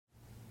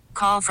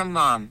call from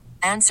mom.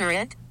 Answer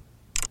it.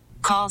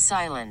 Call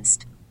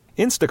silenced.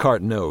 Instacart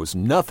knows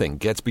nothing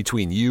gets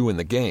between you and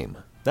the game.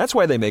 That's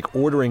why they make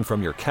ordering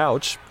from your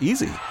couch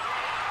easy.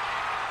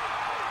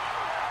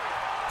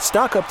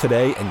 Stock up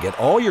today and get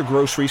all your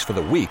groceries for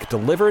the week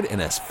delivered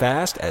in as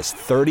fast as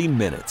 30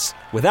 minutes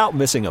without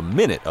missing a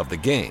minute of the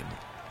game.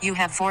 You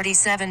have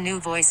 47 new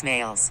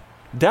voicemails.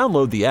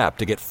 Download the app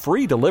to get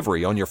free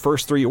delivery on your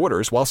first 3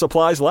 orders while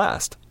supplies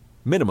last.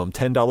 Minimum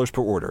 $10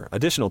 per order.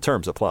 Additional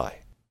terms apply.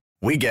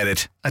 We get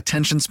it.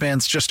 Attention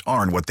spans just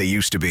aren't what they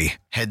used to be.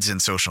 Heads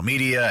in social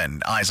media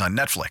and eyes on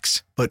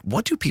Netflix. But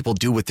what do people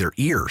do with their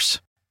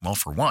ears? Well,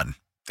 for one,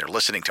 they're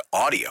listening to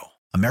audio.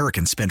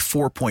 Americans spend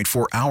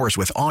 4.4 hours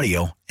with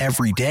audio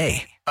every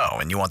day. Oh,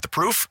 and you want the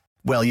proof?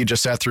 Well, you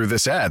just sat through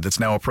this ad that's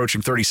now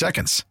approaching 30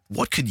 seconds.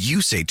 What could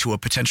you say to a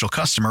potential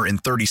customer in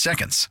 30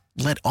 seconds?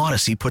 Let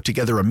Odyssey put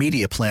together a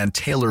media plan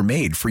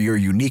tailor-made for your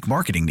unique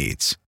marketing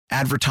needs.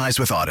 Advertise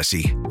with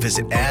Odyssey.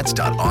 Visit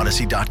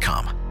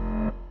ads.odyssey.com.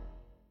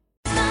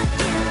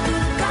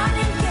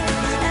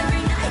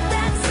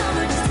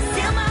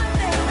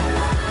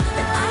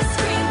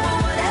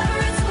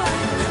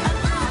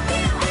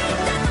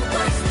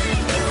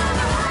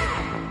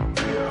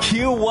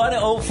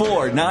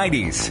 Q104,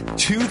 90s,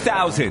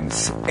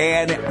 2000s,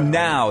 and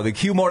now the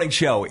Q Morning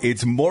Show.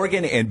 It's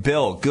Morgan and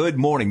Bill. Good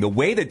morning. The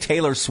way that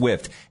Taylor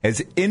Swift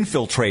has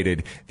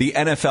infiltrated the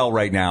NFL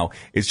right now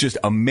is just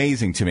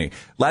amazing to me.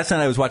 Last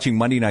night I was watching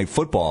Monday Night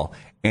Football,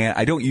 and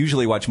I don't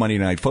usually watch Monday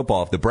Night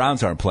Football if the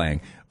Browns aren't playing,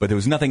 but there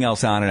was nothing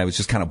else on, and I was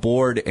just kind of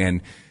bored.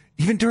 And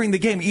even during the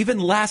game, even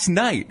last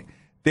night,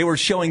 they were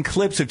showing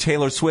clips of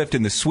Taylor Swift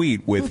in the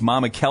suite with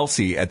Mama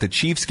Kelsey at the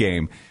Chiefs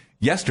game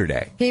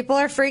yesterday. People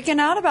are freaking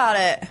out about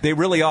it. They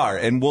really are.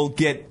 And we'll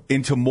get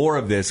into more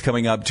of this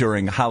coming up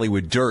during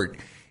Hollywood Dirt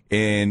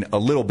in a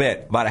little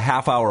bit, about a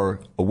half hour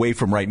away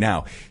from right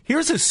now.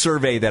 Here's a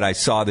survey that I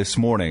saw this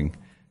morning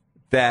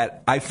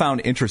that I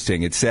found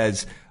interesting. It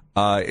says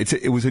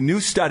it was a new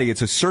study.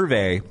 It's a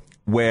survey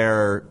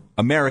where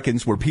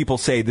people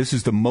say this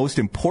is the most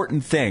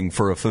important thing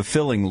for a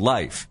fulfilling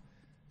life.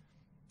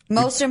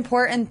 Most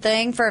important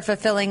thing for a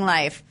fulfilling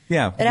life.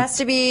 Yeah. It has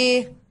to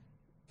be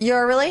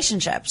your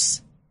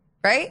relationships,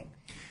 right?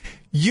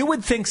 You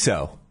would think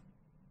so.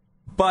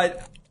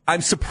 But I'm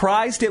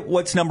surprised at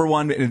what's number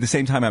one, and at the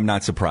same time, I'm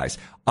not surprised.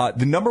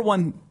 The number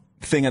one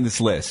thing on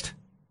this list,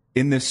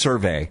 in this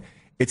survey,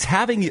 it's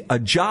having a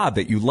job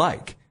that you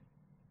like.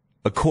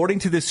 According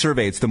to this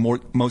survey, it's the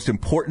most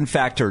important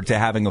factor to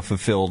having a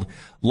fulfilled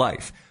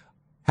life.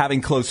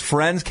 Having close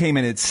friends came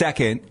in at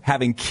second,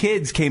 having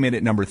kids came in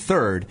at number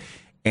third,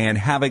 and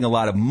having a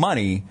lot of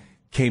money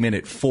came in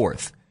at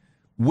fourth.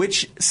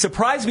 Which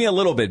surprised me a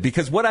little bit,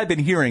 because what I've been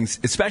hearing,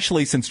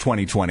 especially since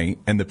 2020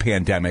 and the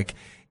pandemic,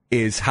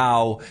 is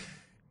how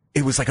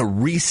it was like a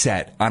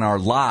reset on our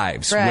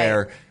lives,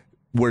 right,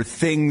 where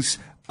things,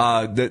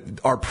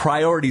 our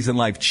priorities in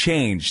life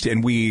changed,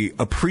 and we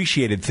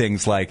appreciated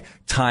things like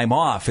time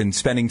off and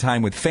spending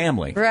time with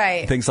family,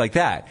 right, things like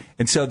that.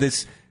 And so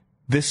this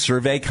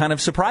survey kind of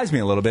surprised me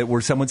a little bit,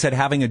 where someone said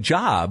having a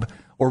job,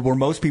 or where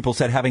most people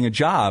said having a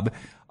job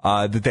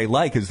that they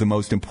like is the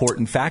most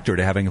important factor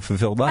to having a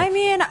fulfilled life. I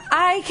mean,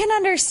 I can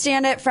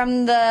understand it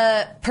from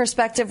the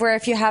perspective where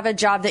if you have a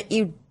job that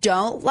you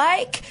don't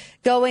like,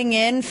 going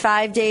in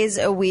 5 days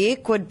a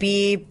week would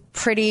be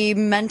pretty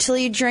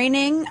mentally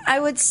draining, I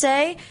would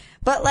say.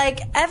 But, like,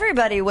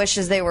 everybody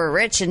wishes they were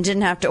rich and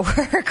didn't have to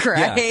work,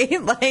 right? Yeah.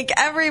 Like,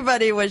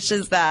 everybody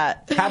wishes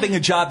that. Having a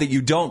job that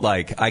you don't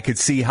like, I could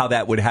see how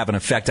that would have an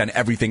effect on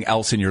everything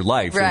else in your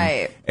life.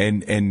 Right.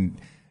 And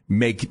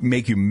make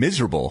you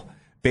miserable.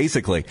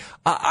 Basically,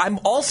 I'm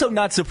also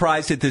not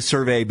surprised at this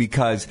survey,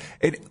 because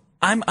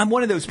I'm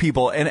one of those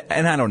people, and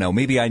I don't know,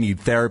 maybe I need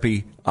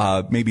therapy,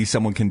 maybe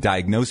someone can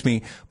diagnose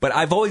me, but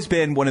I've always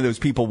been one of those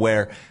people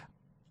where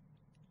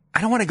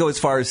I don't want to go as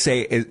far as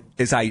say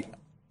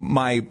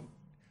my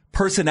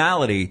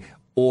personality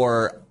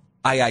or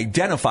I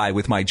identify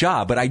with my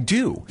job, but I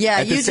do. Yeah,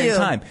 at the same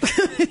time.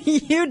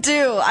 You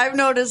do. I've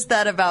noticed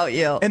that about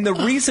you. And the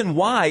reason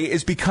why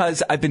is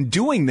because I've been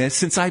doing this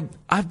since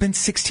I've been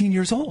 16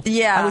 years old.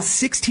 Yeah. I was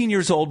 16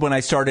 years old when I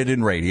started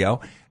in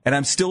radio, and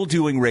I'm still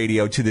doing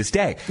radio to this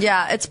day.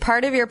 Yeah, it's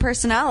part of your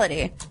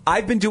personality.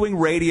 I've been doing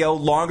radio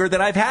longer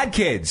than I've had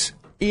kids.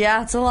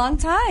 Yeah, it's a long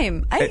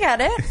time. I get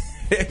it.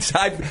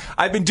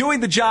 I've been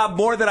doing the job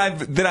more than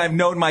I've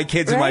known my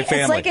kids, right, and my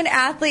family. It's like an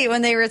athlete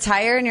when they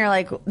retire and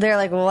they're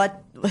like,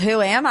 what?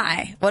 Who am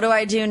I? What do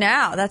I do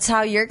now? That's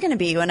how you're going to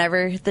be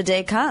whenever the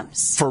day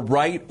comes. For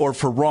right or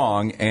for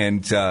wrong,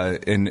 and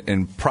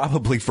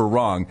probably for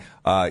wrong.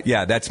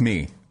 Yeah, that's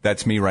me.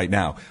 That's me right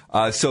now.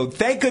 So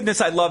thank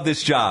goodness I love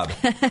this job.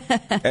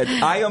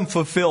 And I am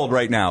fulfilled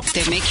right now.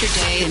 They make your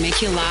day. They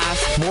make you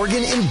laugh.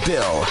 Morgan and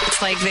Bill.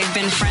 It's like they've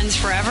been friends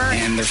forever.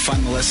 And they're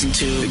fun to listen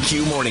to. The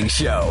Q Morning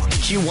Show.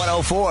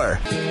 Q104.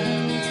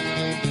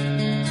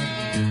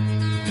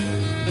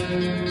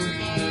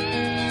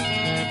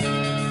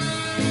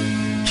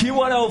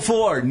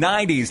 Q104,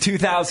 90s,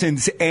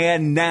 2000s,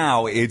 and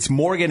now it's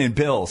Morgan and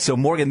Bill. So,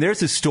 Morgan,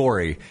 there's a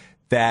story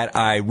that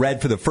I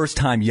read for the first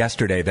time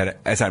yesterday that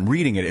as I'm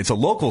reading it, it's a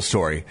local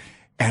story.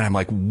 And I'm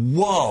like,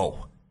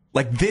 whoa,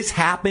 like this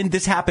happened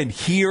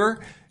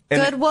here.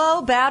 And Good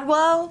woe, bad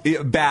woe?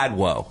 Bad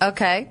woe.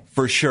 Okay.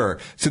 For sure.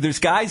 So there's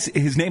guys,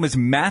 his name is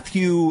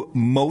Matthew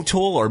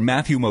Motil.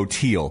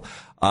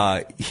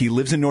 He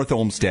lives in North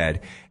Olmsted.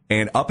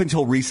 And up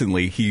until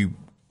recently, he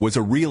was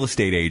a real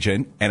estate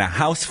agent and a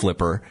house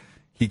flipper.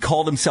 He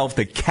called himself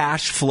the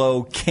cash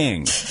flow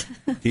king.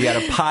 He had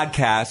a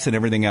podcast and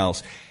everything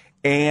else.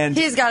 And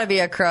he's got to be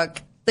a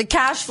crook. The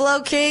cash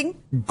flow king?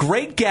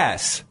 Great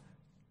guess.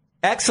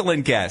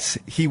 Excellent guess.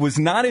 He was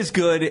not as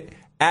good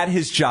at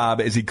his job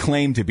as he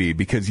claimed to be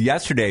because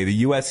yesterday the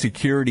U.S.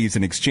 Securities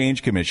and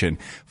Exchange Commission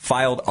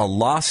filed a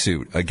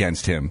lawsuit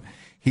against him.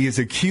 He is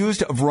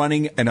accused of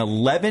running an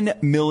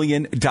 $11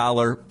 million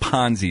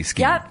Ponzi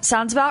scheme. Yep,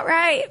 sounds about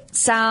right.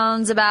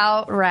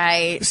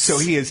 So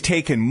he has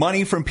taken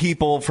money from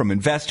people, from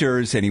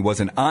investors, and he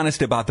wasn't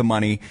honest about the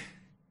money.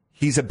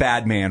 He's a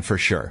bad man for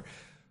sure.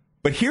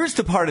 But here's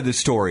the part of the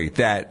story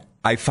that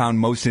I found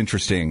most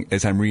interesting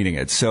as I'm reading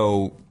it.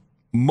 So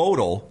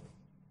Modal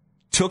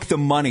took the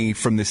money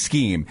from the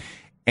scheme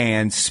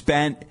and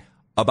spent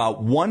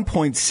about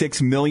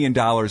 $1.6 million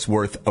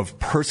worth of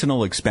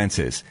personal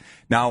expenses.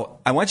 Now,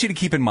 I want you to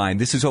keep in mind,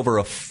 this is over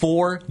a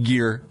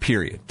 4-year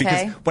period.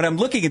 Because when I'm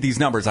looking at these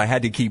numbers, I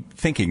had to keep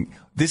thinking,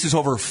 this is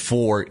over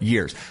 4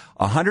 years.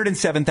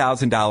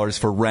 $107,000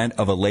 for rent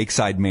of a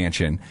lakeside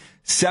mansion,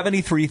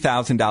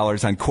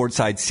 $73,000 on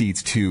courtside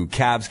seats to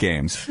Cavs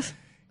games.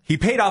 He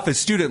paid off his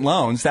student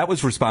loans. That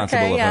was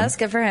responsible of him. Yes,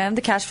 good for him.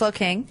 The cash flow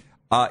king.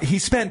 He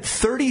spent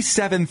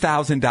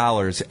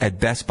 $37,000 at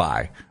Best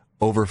Buy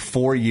over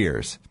 4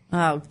 years.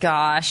 Oh,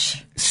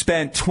 gosh.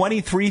 Spent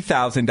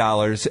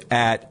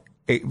 $23,000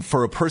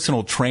 for a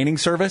personal training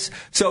service.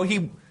 So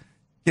he,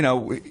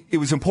 it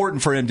was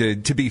important for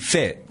him to be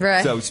fit.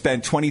 Right. So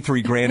spent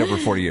 $23,000 over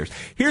 4 years.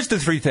 Here's the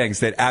three things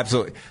that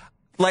absolutely,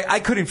 I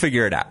couldn't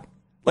figure it out.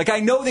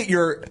 I know that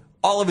you're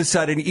all of a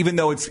sudden, even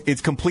though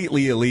it's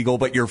completely illegal,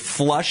 but you're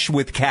flush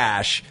with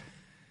cash.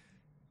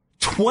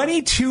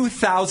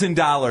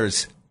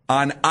 $22,000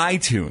 on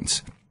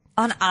iTunes.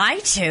 On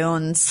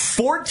iTunes?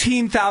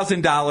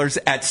 $14,000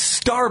 at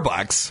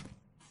Starbucks.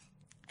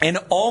 And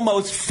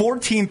almost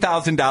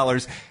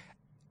 $14,000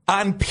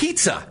 on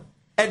pizza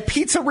at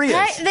pizzerias.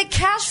 Right, the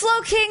cash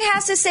flow king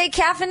has to stay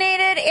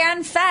caffeinated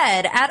and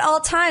fed at all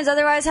times.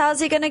 Otherwise, how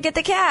is he going to get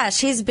the cash?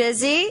 He's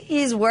busy.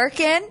 He's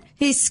working.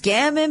 He's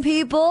scamming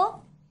people.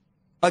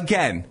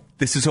 Again,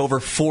 this is over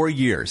 4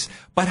 years.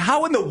 But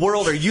how in the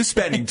world are you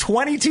spending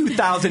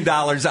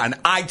 $22,000 on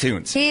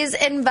iTunes? He's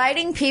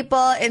inviting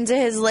people into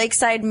his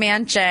lakeside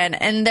mansion,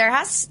 and there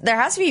has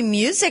to be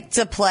music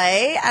to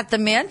play at the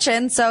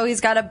mansion, so he's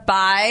got to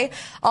buy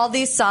all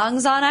these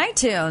songs on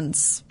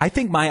iTunes. I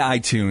think my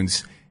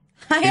iTunes...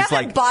 I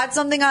haven't bought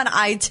something on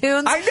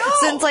iTunes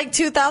since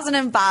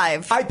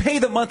 2005. I pay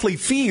the monthly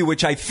fee,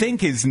 which I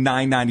think is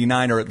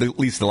 $9.99, or at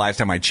least the last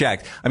time I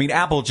checked. I mean,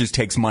 Apple just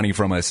takes money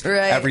from us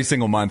every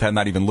single month. I'm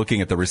not even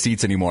looking at the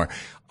receipts anymore.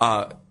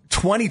 I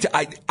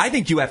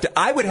think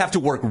I would have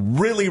to work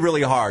really,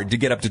 really hard to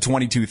get up to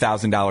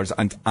 $22,000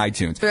 on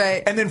iTunes.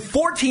 Right. And then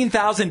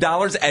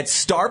 $14,000 at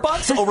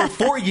Starbucks over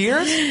 4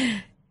 years?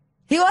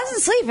 He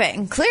wasn't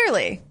sleeping,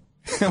 clearly.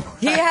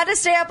 He had to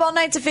stay up all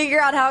night to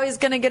figure out how he's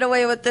going to get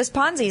away with this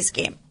Ponzi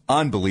scheme.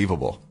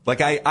 Unbelievable.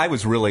 I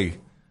was really,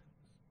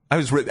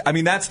 I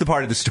mean, that's the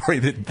part of the story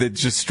that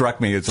just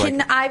struck me.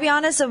 Can I be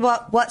honest of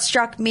what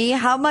struck me?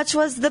 How much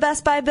was the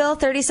Best Buy bill?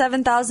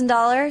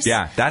 $37,000?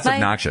 Yeah, that's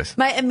obnoxious.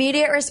 My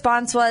immediate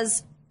response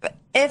was,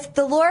 if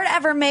the Lord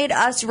ever made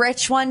us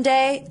rich one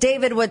day,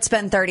 David would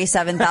spend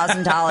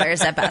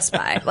 $37,000 at Best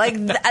Buy.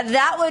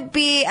 That would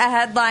be a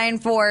headline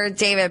for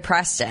David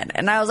Preston.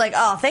 And I was like,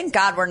 oh, thank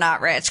God we're not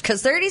rich.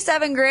 Because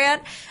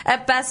 $37,000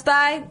 at Best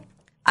Buy,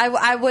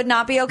 I would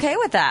not be okay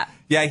with that.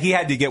 Yeah, he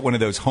had to get one of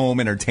those home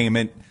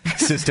entertainment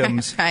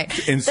systems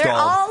installed. They're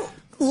all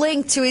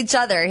linked to each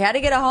other. He had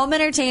to get a home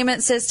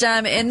entertainment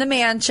system in the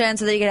mansion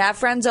so that he could have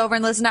friends over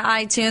and listen to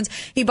iTunes.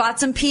 He bought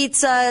some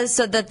pizzas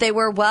so that they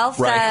were well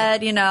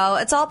fed.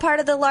 Right. It's all part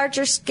of the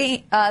larger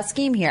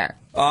scheme here.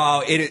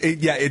 Oh,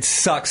 it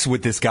sucks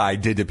what this guy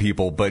did to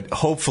people, but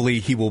hopefully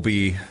he will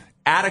be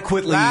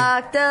adequately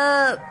locked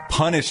up,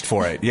 punished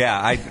for it. Yeah,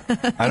 I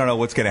don't know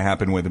what's going to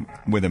happen with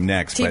him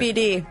next.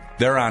 TBD.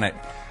 They're on it.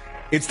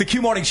 It's the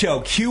Q Morning Show,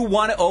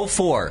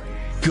 Q104.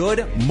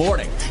 Good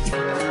morning.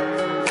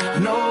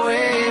 No,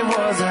 it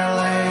wasn't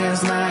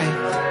last night.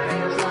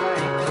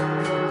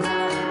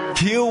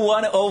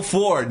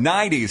 Q104,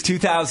 90s,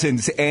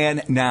 2000s,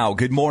 and now.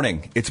 Good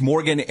morning. It's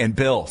Morgan and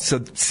Bill.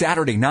 So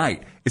Saturday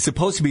night is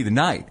supposed to be the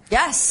night.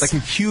 Yes. Like a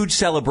huge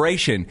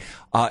celebration,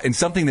 and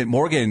something that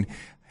Morgan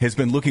has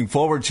been looking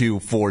forward to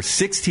for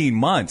 16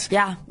 months.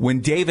 Yeah. When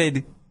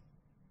David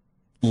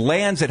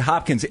lands at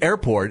Hopkins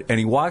Airport and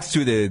he walks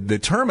through the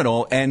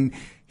terminal and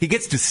he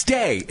gets to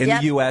stay in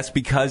the U.S.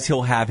 because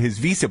he'll have his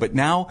visa. But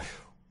now,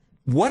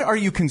 what are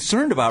you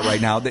concerned about right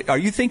now? Are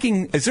you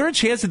thinking, is there a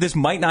chance that this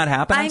might not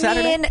happen on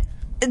Saturday?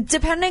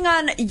 depending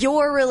on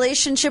your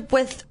relationship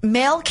with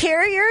mail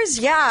carriers,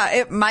 yeah,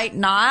 it might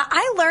not.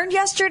 I learned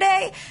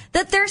yesterday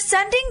that they're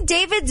sending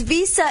David's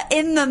visa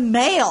in the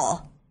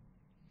mail.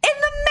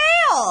 In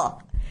the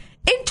mail!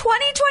 In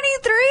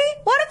 2023?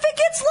 What if it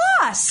gets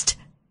lost?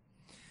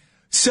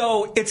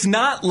 So it's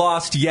not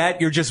lost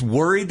yet. You're just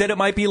worried that it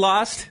might be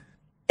lost?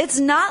 It's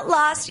not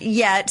lost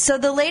yet. So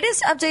the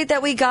latest update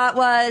that we got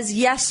was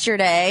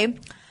yesterday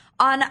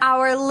on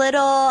our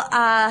little,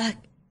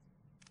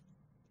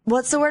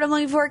 what's the word I'm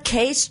looking for?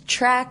 Case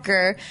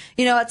tracker.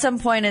 You know, at some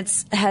point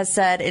it has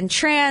said in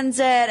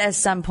transit. At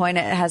some point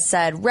it has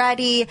said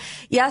ready.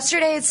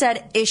 Yesterday it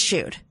said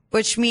issued,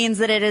 which means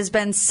that it has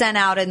been sent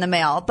out in the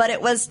mail. But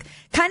it was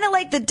kind of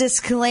like the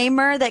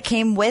disclaimer that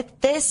came with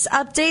this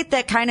update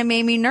that kind of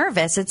made me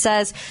nervous. It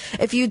says,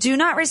 if you do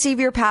not receive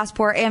your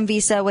passport and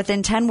visa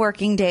within 10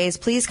 working days,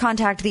 please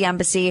contact the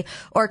embassy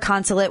or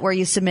consulate where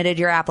you submitted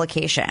your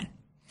application.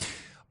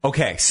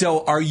 Okay,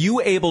 so are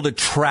you able to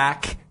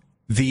track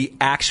the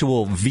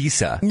actual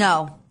visa?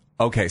 No.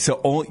 Okay,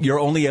 so you're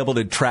only able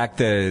to track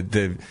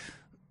the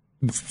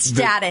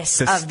status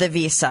of the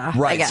visa,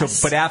 right? I guess.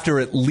 So, but after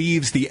it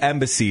leaves the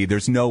embassy,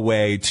 there's no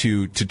way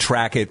to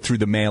track it through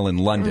the mail in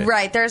London,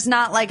 right? There's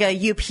not like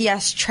a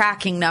UPS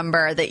tracking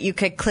number that you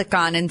could click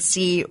on and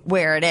see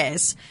where it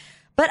is.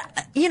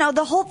 But you know,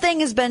 the whole thing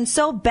has been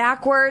so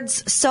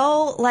backwards,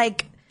 so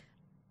like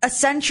a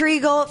century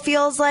ago, it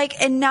feels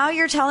like, and now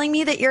you're telling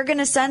me that you're going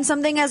to send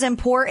something as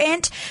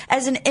important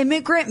as an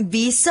immigrant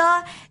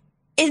visa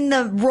in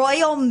the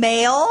Royal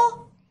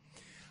Mail?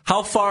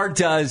 How far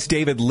does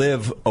David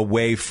live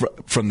away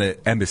from the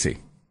embassy?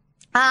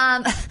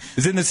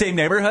 Is it in the same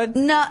neighborhood?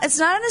 No, it's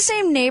not in the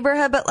same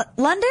neighborhood, but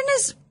London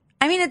is,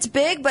 I mean, it's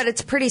big, but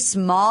it's pretty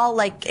small,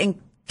 like in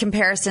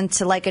comparison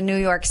to like a New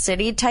York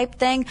City type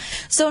thing.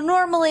 So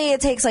normally it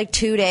takes like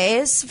 2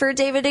 days for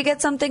David to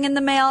get something in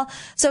the mail.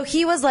 So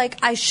he was like,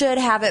 I should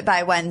have it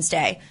by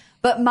Wednesday.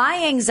 But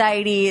my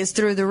anxiety is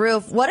through the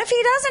roof. What if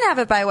he doesn't have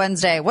it by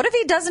Wednesday? What if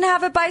he doesn't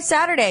have it by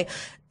Saturday?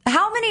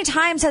 How many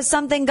times has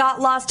something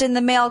got lost in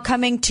the mail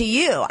coming to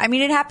you? I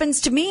mean, it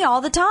happens to me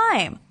all the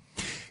time.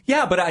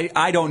 Yeah, but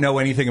I don't know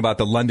anything about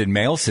the London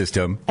mail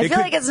system. I feel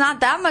like it's not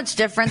that much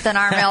different than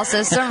our mail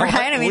system,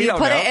 right? I mean, you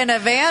put it in a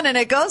van and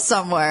it goes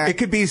somewhere. It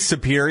could be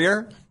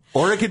superior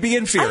or it could be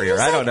inferior.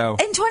 I don't know.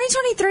 In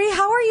 2023,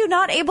 how are you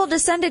not able to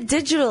send it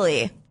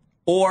digitally?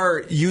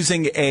 Or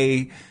using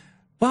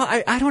well,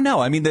 I don't know.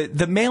 I mean,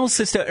 the mail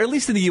system, or at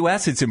least in the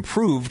U.S., it's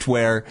improved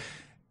where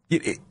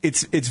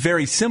it's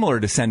very similar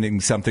to sending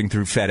something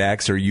through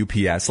FedEx or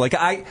UPS. Like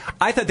I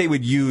thought they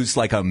would use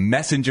like a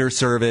messenger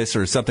service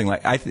or something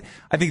like. I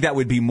think that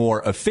would be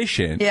more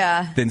efficient.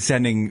 Than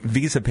sending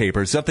visa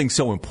papers, something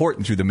so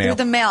important through the mail.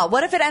 Through the mail.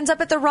 What if it ends up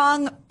at the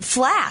wrong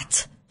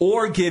flat?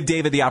 Or give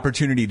David the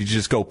opportunity to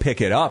just go pick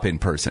it up in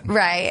person.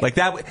 Right. Like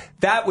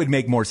that would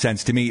make more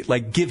sense to me.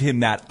 Like give him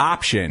that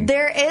option.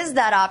 There is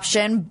that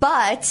option,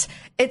 but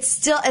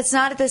it's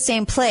not at the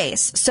same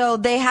place. So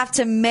they have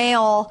to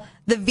mail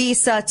the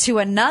visa to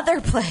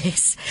another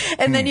place,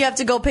 and then you have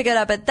to go pick it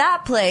up at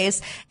that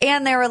place.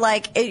 And they were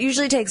like, it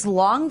usually takes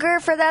longer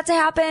for that to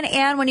happen.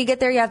 And when you get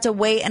there, you have to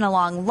wait in a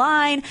long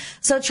line.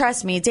 So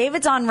trust me,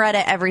 David's on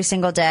Reddit every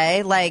single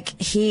day. Like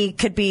he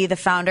could be the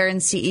founder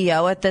and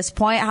CEO at this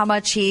point, how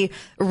much he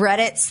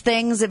Reddits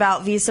things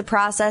about visa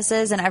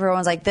processes. And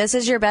everyone's like, this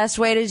is your best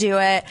way to do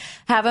it.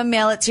 Have him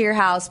mail it to your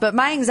house. But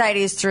my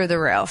anxiety is through the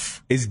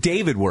roof. Is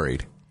David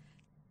worried?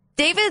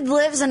 David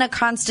lives in a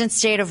constant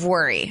state of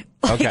worry,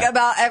 okay.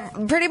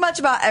 About pretty much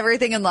about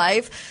everything in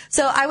life.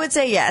 So I would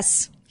say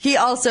yes. He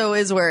also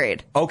is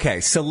worried. Okay,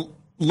 so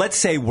let's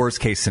say worst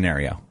case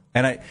scenario,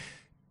 and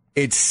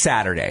it's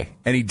Saturday,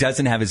 and he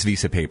doesn't have his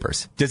visa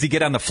papers. Does he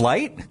get on the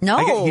flight?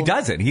 No, he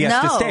doesn't. He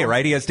has to stay,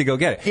 right? He has to go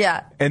get it.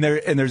 Yeah, and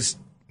there's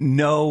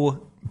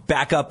no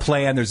backup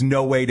plan. There's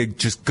no way to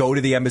just go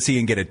to the embassy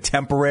and get a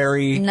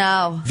temporary.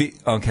 No.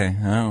 Okay.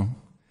 Oh.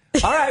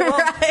 All right. Well,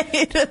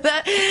 right.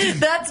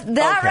 That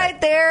okay.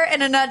 Right there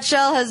in a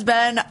nutshell has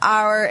been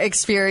our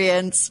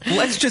experience.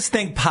 Let's just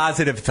think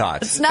positive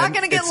thoughts. It's not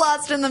going to get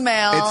lost in the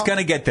mail. It's going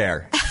to get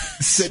there.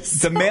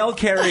 The mail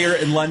carrier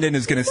in London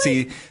is going to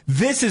see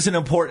this is an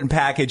important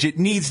package. It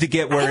needs to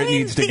get where it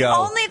needs to go.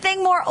 The only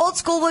thing more old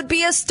school would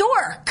be a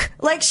stork,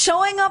 like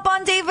showing up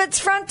on David's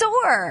front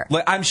door.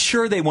 I'm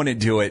sure they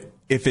wouldn't do it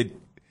if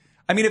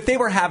they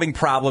were having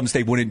problems,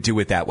 they wouldn't do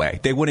it that way.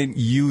 They wouldn't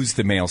use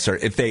the mail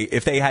service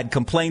if they had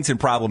complaints and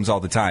problems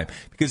all the time,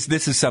 because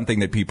this is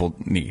something that people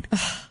need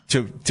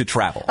to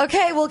travel.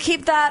 Okay, we'll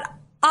keep that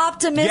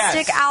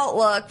optimistic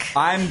outlook.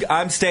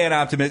 I'm staying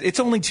optimistic. It's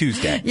only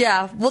Tuesday.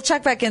 Yeah, we'll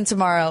check back in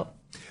tomorrow.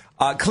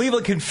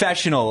 Cleveland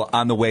Confessional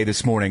on the way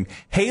this morning.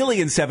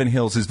 Hailey in Seven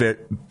Hills has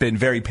been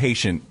very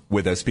patient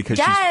with us because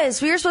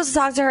we were supposed to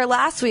talk to her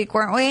last week,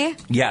 weren't we?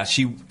 Yeah,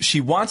 she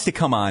wants to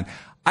come on.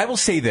 I will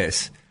say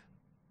this.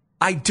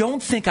 I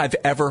don't think I've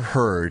ever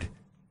heard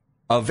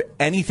of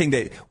anything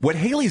what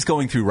Hailey's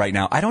going through right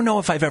now. I don't know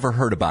if I've ever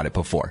heard about it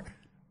before.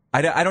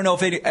 I don't know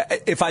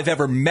if I've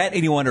ever met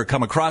anyone or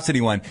come across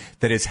anyone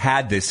that has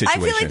had this situation.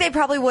 I feel like they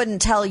probably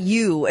wouldn't tell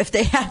you if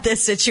they had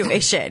this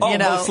situation. Oh, you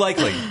know? most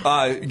likely.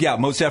 Yeah,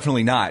 most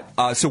definitely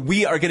not. So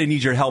we are going to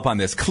need your help on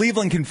this.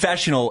 Cleveland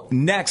Confessional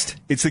next.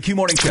 It's the Q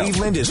Morning Show.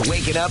 Cleveland is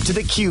waking up to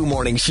the Q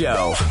Morning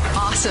Show.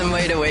 Awesome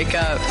way to wake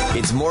up.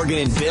 It's Morgan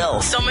and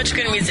Bill So much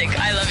good music.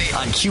 I love it.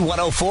 on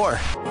Q104.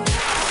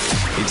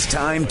 It's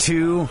time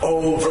to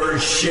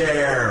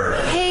overshare.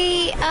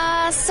 Hey,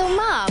 so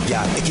Mom.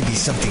 Yeah, it can be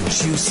something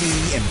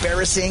juicy,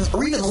 embarrassing,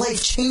 or even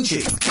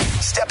life-changing.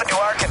 Step into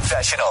our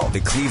confessional. The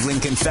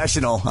Cleveland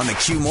Confessional on the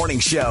Q Morning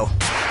Show.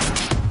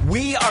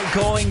 We are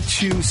going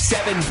to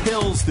Seven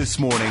Hills this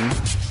morning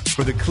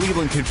for the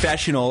Cleveland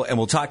Confessional, and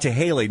we'll talk to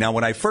Hailey. Now,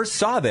 when I first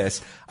saw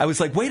this, I was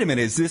like, wait a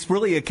minute, is this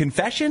really a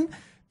confession?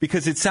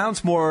 Because it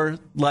sounds more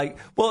like,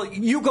 well,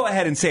 you go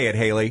ahead and say it,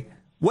 Hailey.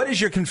 What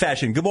is your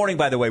confession? Good morning,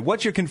 by the way.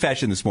 What's your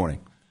confession this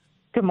morning?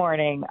 Good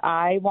morning.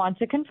 I want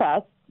to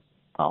confess,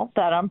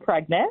 that I'm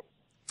pregnant.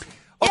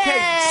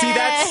 Okay, see,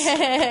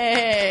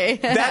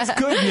 that's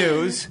good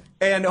news,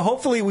 and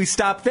hopefully we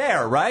stop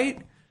there, right?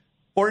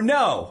 Or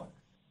no?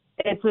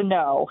 It's a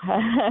no.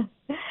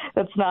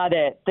 That's not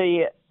it.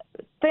 The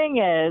thing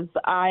is,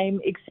 I'm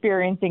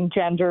experiencing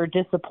gender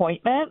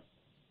disappointment.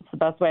 It's the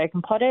best way I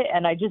can put it,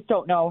 and I just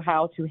don't know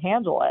how to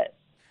handle it.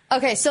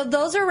 Okay, so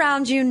those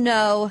around you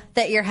know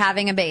that you're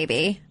having a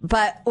baby,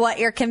 but what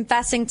you're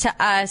confessing to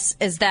us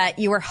is that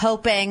you were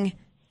hoping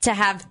to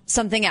have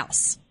something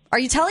else. Are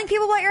you telling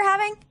people what you're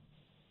having?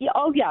 Yeah,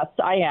 oh, yes,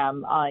 I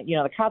am.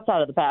 The cat's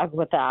out of the bag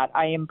with that.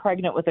 I am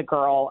pregnant with a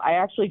girl. I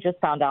actually just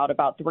found out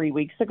about 3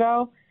 weeks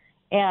ago.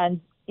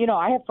 And,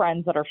 I have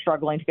friends that are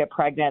struggling to get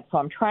pregnant. So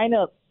I'm trying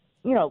to,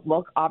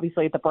 look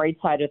obviously at the bright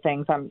side of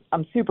things.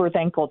 I'm super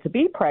thankful to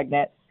be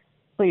pregnant.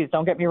 Please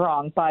don't get me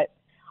wrong. But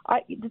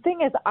the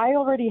thing is, I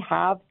already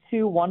have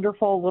 2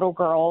 wonderful little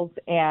girls.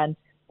 And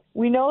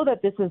we know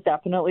that this is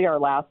definitely our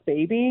last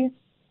baby.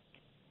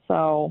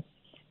 So.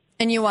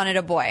 And you wanted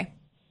a boy.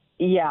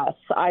 Yes,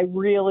 I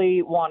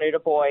really wanted a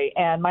boy.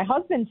 And my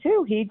husband,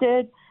 too, he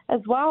did as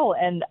well.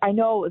 And I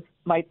know it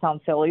might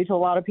sound silly to a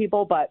lot of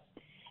people, but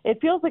it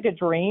feels like a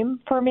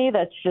dream for me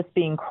that's just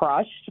being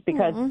crushed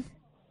because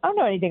I don't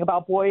know anything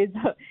about boys.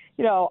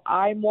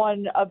 I'm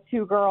one of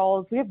 2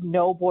 girls. We have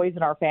no boys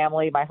in our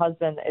family. My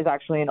husband is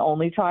actually an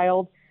only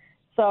child.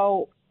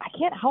 So I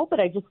can't help it.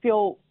 I just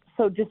feel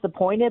so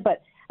disappointed.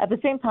 But at the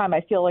same time,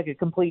 I feel like a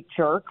complete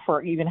jerk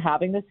for even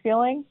having this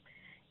feeling.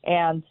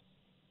 And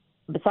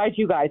besides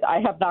you guys, I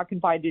have not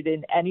confided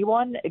in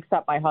anyone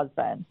except my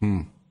husband.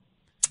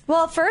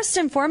 Well, first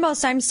and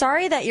foremost, I'm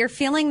sorry that you're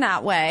feeling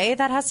that way.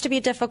 That has to be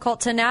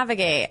difficult to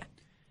navigate.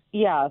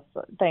 Yes,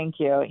 thank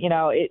you.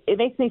 It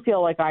makes me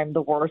feel like I'm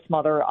the worst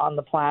mother on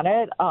the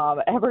planet.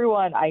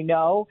 Everyone I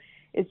know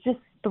is just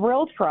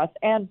thrilled for us.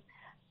 And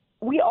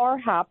we are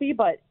happy,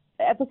 but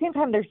at the same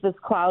time, there's this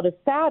cloud of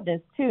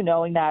sadness, too,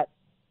 knowing that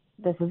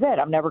this is it.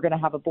 I'm never going to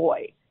have a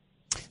boy.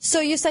 So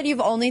you said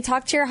you've only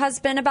talked to your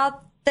husband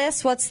about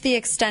this. What's the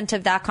extent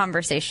of that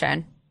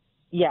conversation?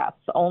 Yes,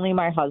 only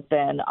my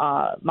husband.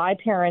 My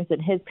parents and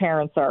his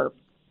parents are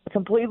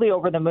completely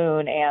over the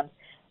moon. And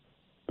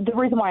the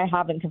reason why I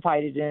haven't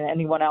confided in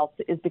anyone else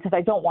is because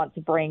I don't want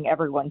to bring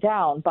everyone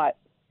down. But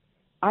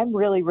I'm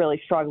really, really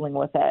struggling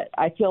with it.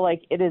 I feel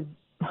like it is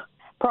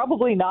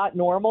probably not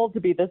normal to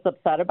be this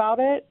upset about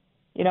it.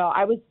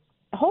 I was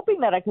hoping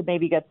that I could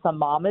maybe get some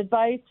mom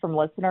advice from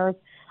listeners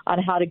on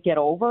how to get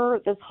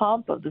over this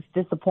hump of this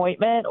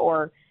disappointment,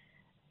 or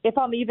if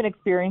I'm even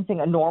experiencing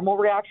a normal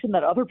reaction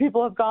that other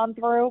people have gone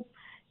through.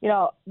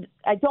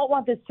 I don't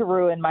want this to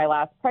ruin my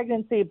last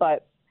pregnancy,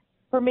 but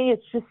for me, it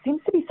just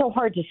seems to be so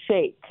hard to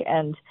shake.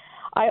 And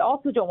I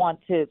also don't want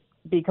to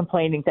be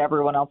complaining to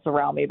everyone else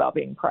around me about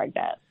being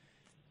pregnant.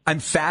 I'm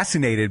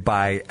fascinated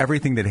by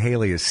everything that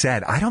Hailey has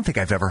said. I don't think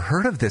I've ever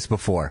heard of this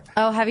before.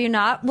 Oh, have you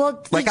not?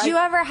 Well, did you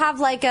ever have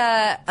like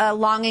a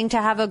longing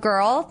to have a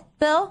girl,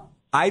 Bill?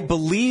 I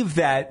believe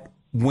that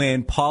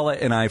when Paula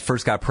and I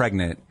first got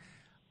pregnant,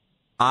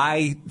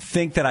 I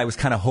think that I was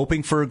kind of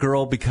hoping for a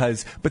girl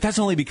but that's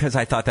only because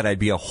I thought that I'd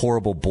be a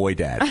horrible boy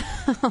dad.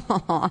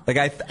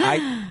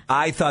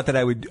 I thought that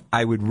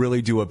I would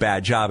really do a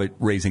bad job at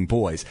raising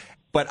boys.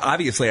 But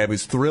obviously I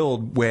was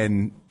thrilled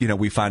when,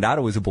 we found out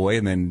it was a boy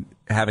and then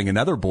having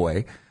another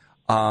boy.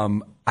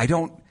 I'm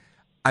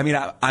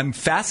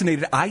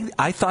fascinated.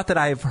 I thought that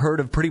I've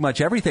heard of pretty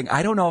much everything.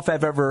 I don't know if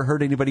I've ever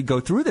heard anybody go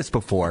through this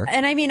before.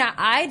 And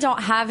I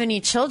don't have any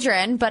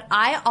children, but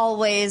I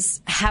always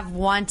have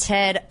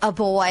wanted a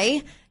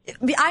boy.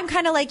 I'm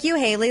kind of like you,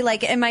 Hailey.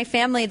 Like in my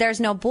family,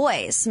 there's no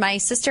boys. My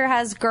sister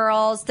has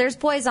girls. There's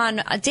boys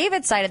on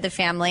David's side of the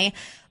family.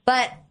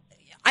 But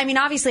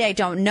obviously I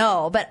don't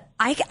know, but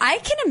I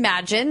can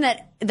imagine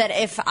that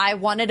if I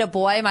wanted a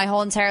boy my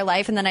whole entire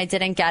life and then I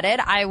didn't get it,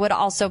 I would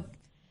also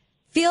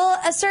feel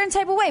a certain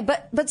type of way.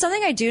 But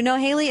something I do know,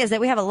 Hailey, is that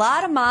we have a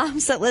lot of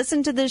moms that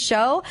listen to this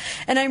show.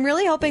 And I'm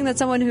really hoping that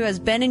someone who has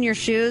been in your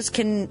shoes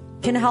can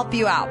help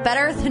you out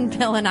better than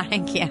Bill and I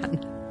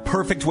can.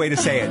 Perfect way to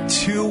say it.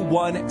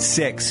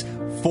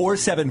 216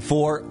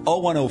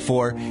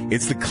 474-0104.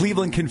 It's the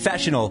Cleveland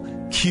Confessional,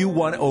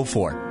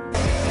 Q104.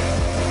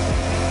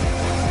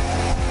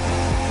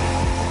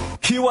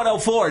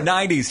 Q104,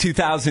 90s,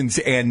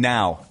 2000s, and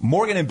now.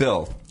 Morgan and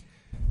Bill.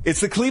 It's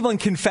the Cleveland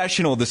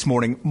Confessional this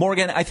morning.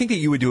 Morgan, I think that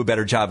you would do a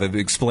better job of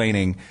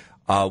explaining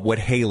what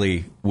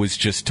Hailey was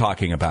just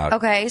talking about.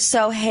 Okay,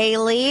 so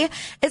Hailey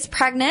is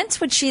pregnant,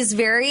 which she's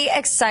very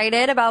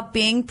excited about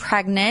being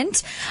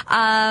pregnant.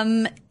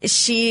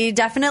 She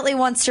definitely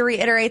wants to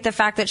reiterate the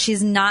fact that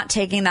she's not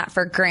taking that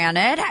for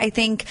granted. I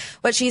think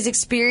what she's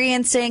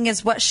experiencing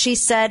is what she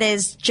said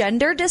is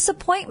gender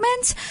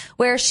disappointment,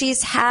 where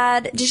she's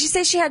had, did she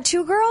say she had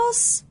 2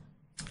 girls?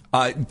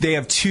 They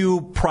have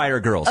 2 prior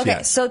girls. Okay,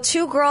 yes. So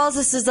 2 girls.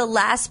 This is the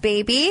last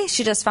baby.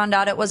 She just found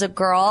out it was a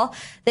girl.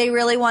 They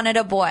really wanted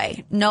a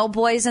boy. No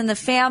boys in the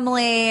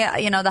family.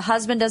 You know, the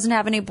husband doesn't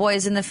have any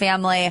boys in the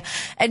family.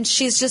 And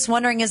she's just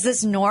wondering, is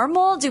this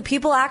normal? Do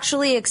people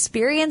actually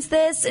experience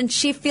this? And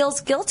she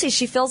feels guilty.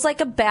 She feels like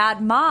a bad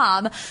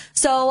mom.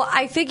 So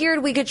I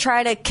figured we could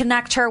try to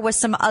connect her with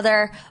some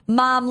other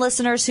mom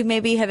listeners who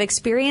maybe have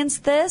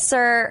experienced this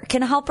or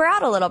can help her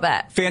out a little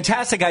bit.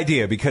 Fantastic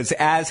idea, because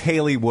as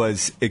Hailey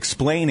was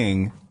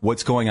explaining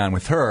what's going on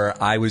with her,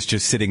 I was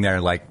just sitting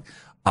there like,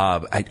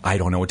 I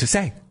don't know what to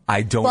say.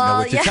 I don't know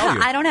what to tell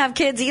you. I don't have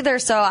kids either,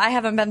 so I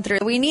haven't been through.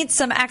 We need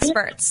some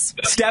experts.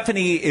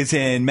 Stephanie is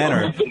in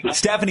Menor.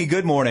 Stephanie,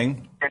 good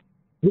morning.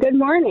 Good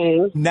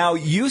morning. Now,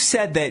 you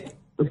said that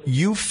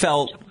you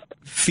felt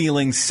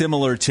feeling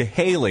similar to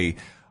Hailey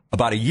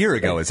about a year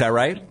ago. Is that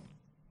right?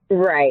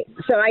 Right.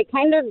 So I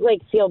kind of like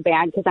feel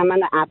bad because I'm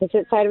on the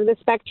opposite side of the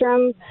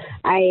spectrum.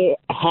 I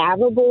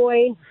have a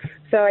boy,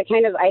 so I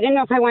didn't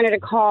know if I wanted to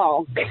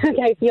call because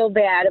I feel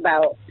bad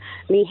about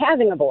me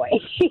having a boy.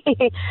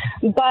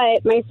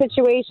 But my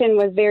situation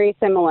was very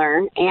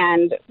similar,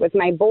 and with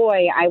my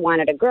boy, I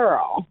wanted a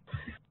girl.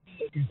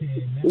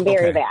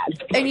 Very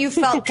bad. And you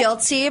felt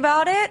guilty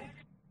about it?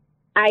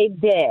 I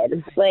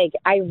did. Like,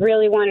 I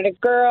really wanted a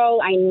girl.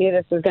 I knew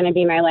this was going to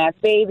be my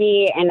last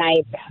baby, and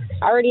I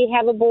already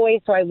have a boy,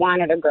 so I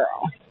wanted a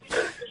girl.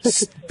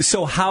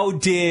 So how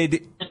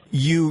did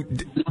you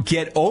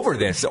get over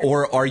this,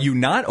 or are you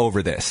not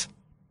over this?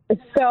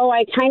 So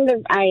I'm kind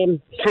of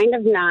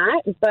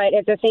not, but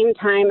at the same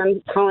time,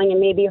 I'm calling and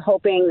maybe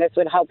hoping this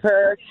would help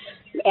her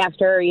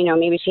after,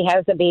 maybe she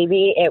has the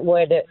baby. It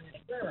would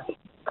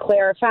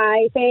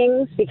clarify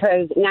things,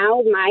 because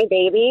now my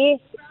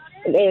baby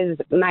is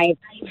my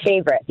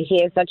favorite.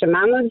 He is such a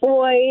mama's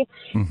boy.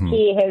 Mm-hmm.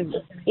 He has,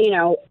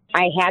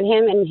 I had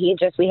him, and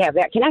we have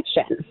that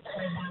connection.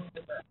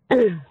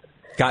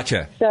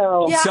 Gotcha.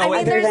 So,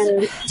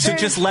 so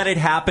just let it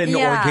happen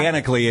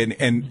organically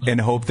and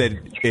hope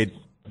that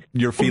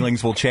your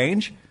feelings will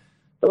change?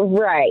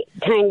 Right.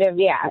 Kind of,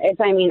 yeah.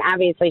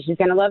 Obviously she's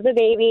going to love the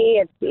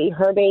baby. It's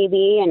her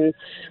baby.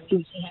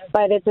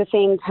 But at the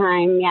same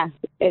time,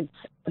 it's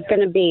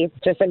going to be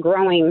just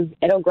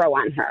it'll grow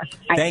on her.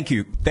 Thank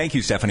you. Thank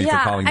you, Stephanie, for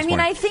calling this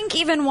morning. I think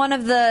even one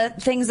of the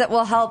things that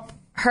will help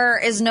her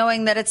is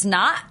knowing that it's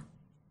not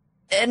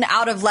an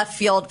out of left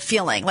field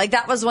feeling. Like,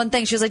 that was one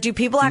thing. She was like, do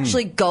people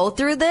actually go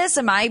through this?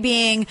 Am I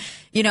being,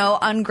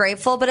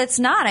 ungrateful? But it's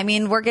not.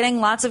 We're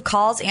getting lots of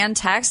calls and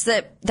texts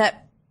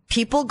that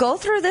people go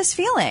through this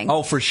feeling.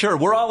 Oh, for sure.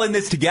 We're all in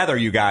this together,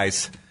 you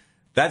guys.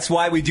 That's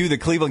why we do the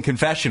Cleveland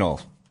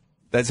Confessional.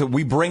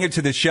 We bring it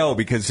to the show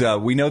because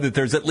we know that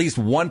there's at least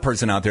one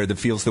person out there that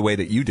feels the way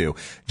that you do.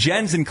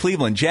 Jen's in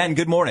Cleveland. Jen,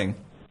 good morning.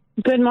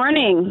 Good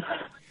morning.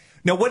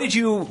 Now, what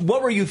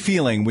were you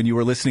feeling when you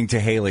were listening to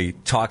Hailey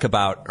talk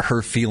about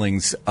her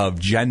feelings of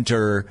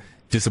gender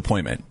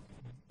disappointment?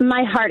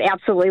 My heart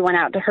absolutely went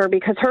out to her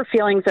because her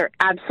feelings are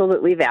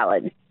absolutely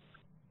valid.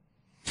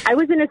 I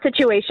was in a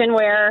situation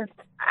where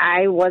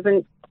I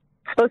wasn't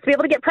supposed to be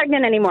able to get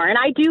pregnant anymore. And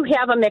I do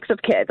have a mix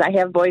of kids. I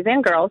have boys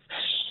and girls.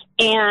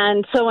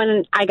 And so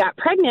when I got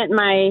pregnant,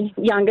 my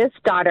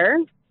youngest daughter,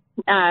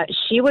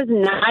 she was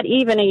not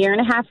even a year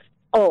and a half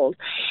old.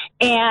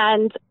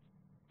 And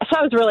so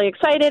I was really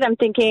excited. I'm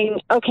thinking,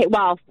 okay,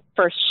 well,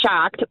 first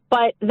shocked,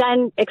 but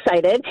then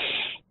excited.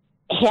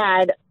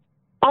 Had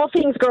all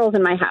things girls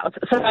in my house.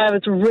 So I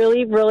was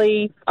really,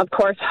 really, of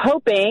course,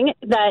 hoping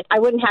that I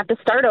wouldn't have to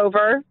start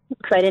over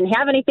because I didn't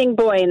have anything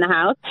boy in the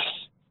house.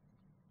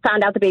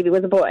 Found out the baby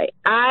was a boy.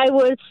 I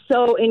was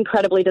so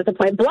incredibly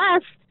disappointed.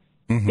 Blessed,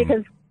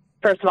 because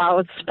first of all, it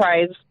was a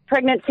surprise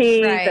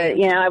pregnancy. Right.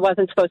 That, I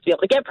wasn't supposed to be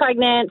able to get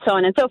pregnant, so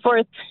on and so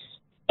forth.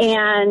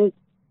 And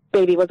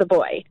baby was a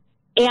boy.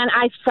 And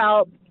I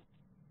felt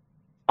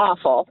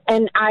awful.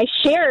 And I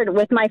shared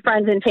with my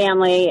friends and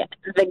family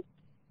the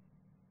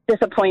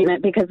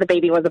disappointment because the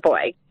baby was a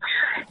boy.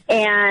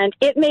 And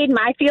it made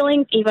my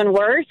feelings even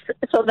worse.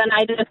 So then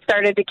I just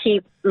started to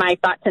keep my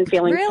thoughts and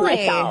feelings to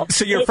myself.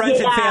 So your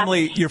friends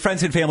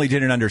and family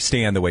didn't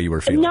understand the way you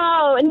were feeling?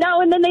 No. And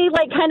then they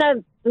kind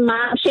of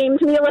mom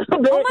shamed me a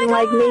little bit and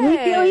made me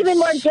feel even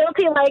more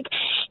guilty.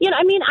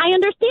 I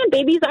understand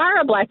babies are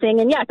a blessing,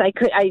 and yes, I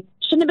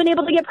shouldn't have been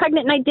able to get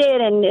pregnant, and I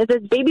did, and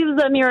this baby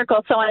was a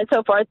miracle, so on and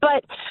so forth.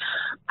 But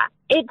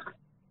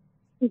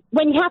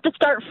when you have to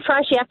start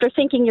fresh after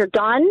thinking you're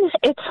done,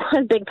 it's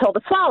a big pill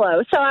to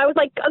swallow. So I was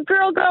like, a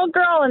girl,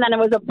 and then it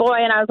was a boy,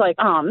 and I was like,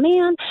 oh,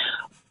 man.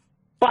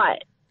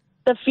 But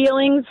the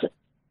feelings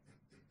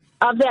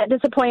of that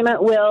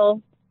disappointment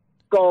will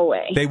go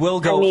away. They will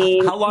go. I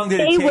mean, how long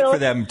did it take for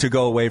them to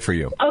go away for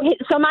you? Okay,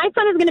 so my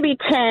son is going to be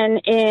 10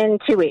 in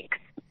 2 weeks.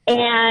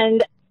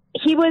 And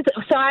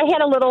so I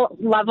had a little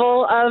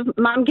level of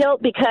mom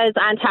guilt because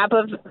on top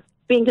of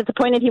being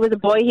disappointed he was a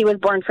boy, he was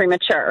born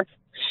premature.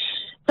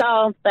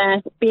 So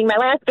being my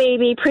last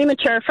baby,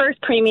 premature,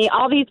 first preemie,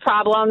 all these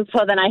problems.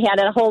 So then I had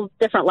a whole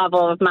different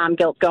level of mom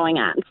guilt going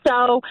on.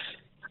 So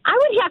I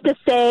would have to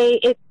say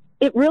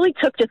it really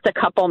took just a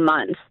couple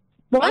months.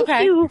 Once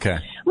you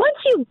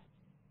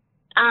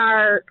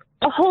are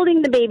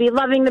holding the baby,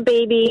 loving the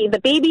baby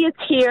is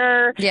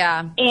here.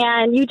 Yeah.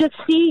 And you just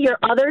see your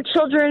other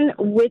children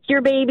with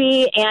your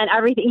baby and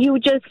everything.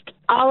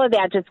 All of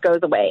that just goes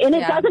away. And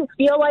it doesn't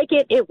feel like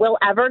it will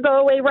ever go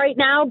away right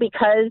now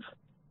because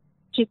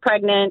she's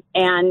pregnant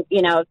and,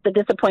 the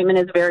disappointment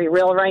is very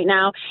real right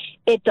now.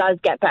 It does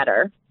get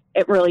better.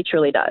 It really,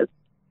 truly does.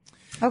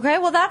 Okay,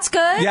 well, that's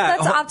good. Yeah,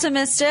 that's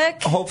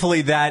optimistic.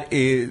 Hopefully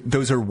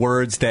those are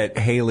words that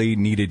Hailey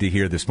needed to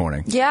hear this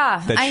morning. Yeah,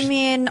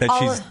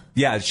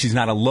 she's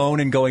not alone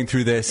in going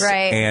through this.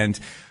 Right. And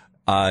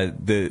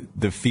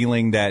the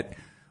feeling that,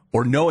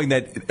 or knowing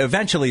that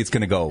eventually it's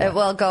going to go away. It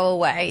will go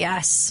away,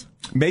 yes.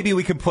 Maybe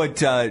we could put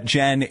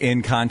Jen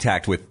in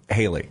contact with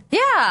Hailey.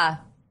 Yeah.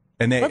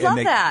 And would love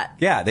that.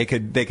 Yeah, they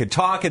could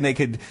talk and they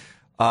could...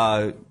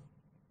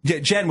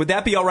 Jen, would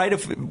that be all right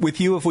with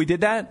you if we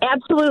did that?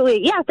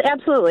 Absolutely. Yes,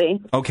 absolutely.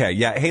 Okay.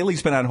 Yeah.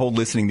 Hailey's been on hold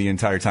listening the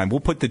entire time.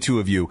 We'll put the two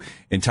of you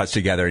in touch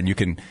together and you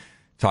can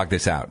talk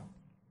this out.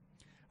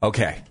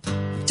 Okay.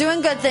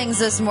 Doing good things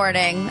this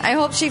morning. I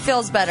hope she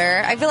feels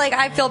better. I feel like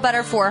I feel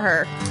better for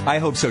her. I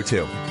hope so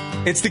too.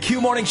 It's the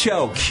Q Morning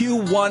Show,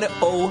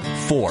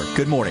 Q104.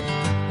 Good morning.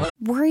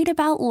 Worried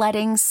about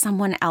letting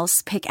someone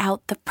else pick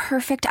out the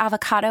perfect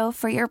avocado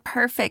for your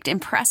perfect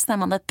impress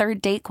them on the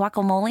third date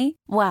guacamole?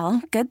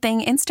 Well, good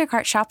thing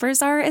Instacart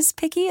shoppers are as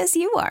picky as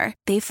you are.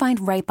 They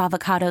find ripe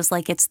avocados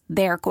like it's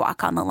their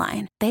guac on the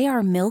line. They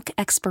are milk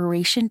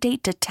expiration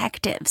date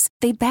detectives.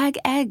 They bag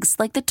eggs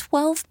like the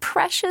 12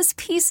 precious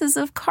pieces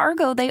of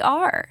cargo they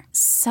are.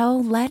 So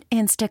let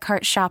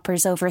Instacart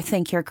shoppers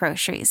overthink your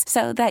groceries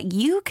so that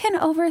you can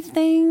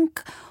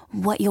overthink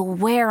what you'll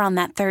wear on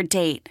that third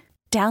date.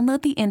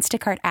 Download the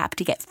Instacart app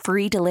to get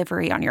free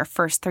delivery on your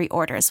first 3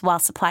 orders while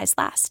supplies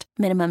last.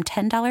 Minimum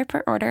 $10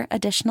 per order.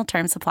 Additional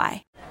terms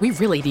apply. We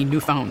really need new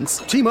phones.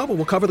 T-Mobile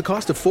will cover the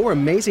cost of 4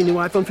 amazing new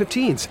iPhone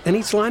 15s, and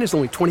each line is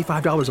only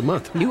 $25 a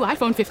month. New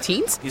iPhone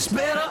 15s? It's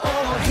better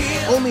over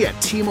here. Only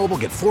at T-Mobile,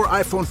 get 4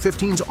 iPhone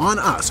 15s on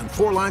us and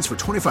 4 lines for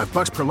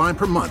 $25 per line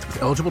per month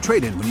with eligible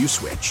trade-in when you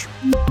switch.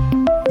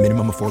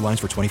 Minimum of 4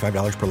 lines for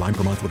 $25 per line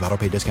per month with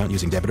autopay discount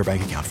using debit or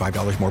bank account.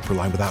 $5 more per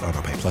line without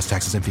autopay, plus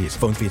taxes and fees.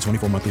 Phone fee at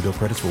 24 monthly bill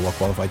credits for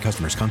well-qualified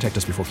customers. Contact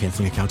us before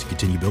canceling account to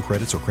continue bill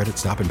credits or credit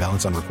stop and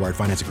balance on required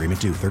finance agreement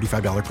due.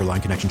 $35 per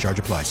line connection charge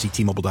applies. See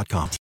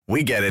T-Mobile.com.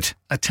 We get it.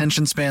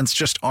 Attention spans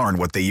just aren't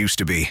what they used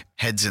to be.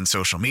 Heads in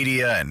social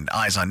media and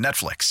eyes on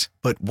Netflix.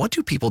 But what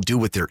do people do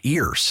with their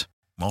ears?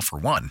 Well, for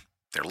one,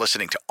 they're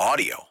listening to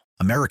audio.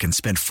 Americans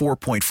spend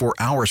 4.4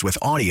 hours with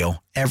audio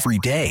every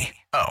day.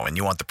 Oh, and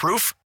you want the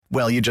proof?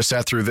 Well, you just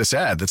sat through this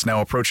ad that's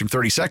now approaching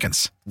 30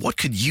 seconds. What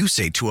could you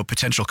say to a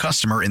potential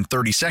customer in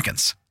 30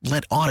 seconds?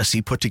 Let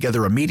Odyssey put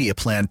together a media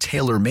plan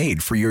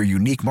tailor-made for your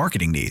unique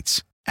marketing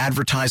needs.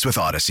 Advertise with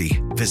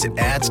Odyssey. Visit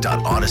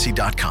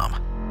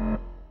ads.odyssey.com.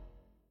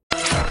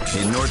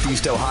 In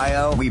Northeast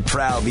Ohio, we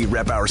proudly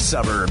rep our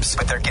suburbs,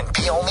 but there can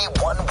be only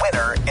one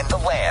winner in the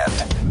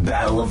land.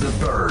 Battle of the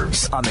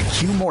Burbs on the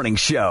Q Morning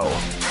Show.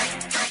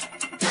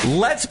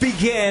 Let's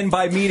begin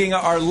by meeting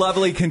our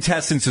lovely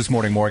contestants this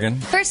morning, Morgan.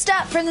 First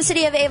up from the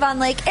city of Avon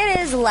Lake, it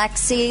is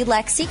Lexi.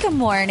 Lexi, good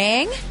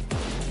morning.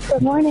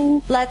 Good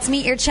morning. Let's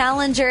meet your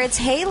challenger. It's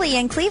Hailey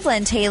in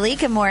Cleveland. Hailey,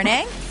 good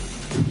morning.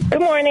 Good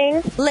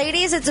morning.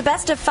 Ladies, it's a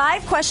best of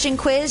 5 question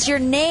quiz. Your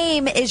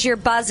name is your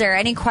buzzer.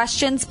 Any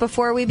questions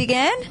before we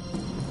begin?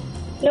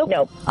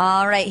 Nope.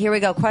 All right, here we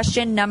go.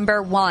 Question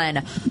number 1.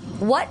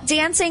 What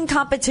dancing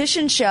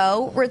competition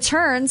show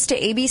returns to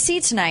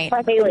ABC tonight?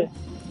 Hailey.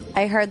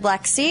 I heard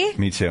Lexi.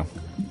 Me too.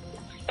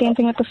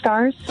 Dancing with the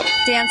Stars.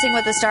 Dancing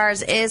with the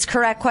Stars is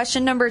correct.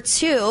 Question number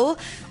 2.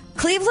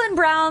 Cleveland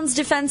Browns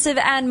defensive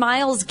end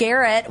Myles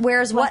Garrett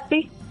wears what?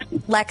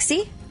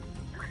 Lexi?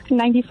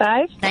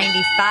 95.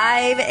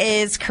 95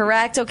 is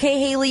correct. Okay,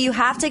 Hailey, you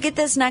have to get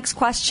this next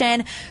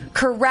question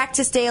correct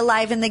to stay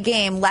alive in the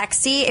game.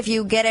 Lexi, if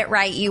you get it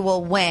right, you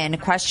will win.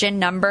 Question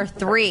number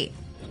 3.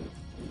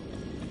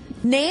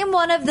 Name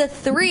one of the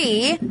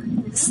 3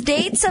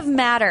 states of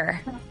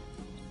matter.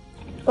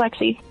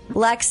 Lexi.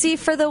 Lexi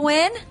for the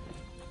win?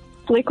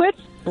 Liquid.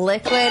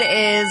 Liquid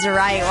is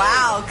right.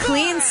 Wow,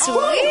 clean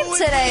sweep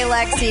today,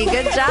 Lexi.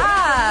 Good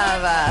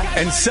job.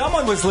 And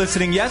someone was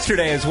listening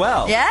yesterday as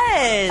well.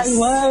 Yes. I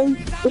was.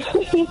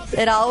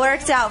 It all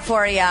worked out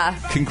for you.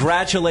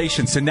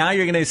 Congratulations. So now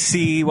you're going to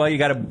see, well, you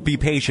got to be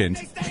patient.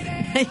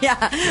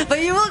 Yeah,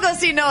 but you will go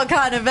see Noah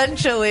Khan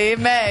eventually,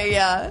 May,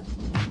 yeah.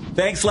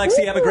 Thanks,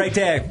 Lexi. Have a great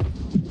day.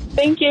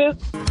 Thank you.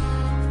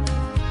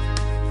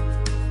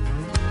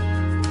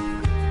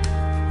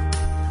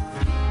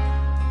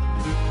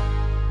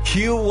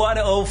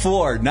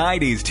 Q104,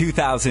 90s,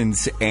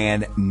 2000s,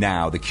 and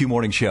now. The Q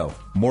Morning Show.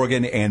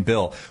 Morgan and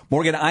Bill.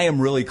 Morgan, I am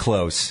really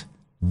close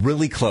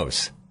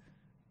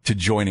to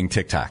joining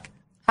TikTok.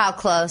 How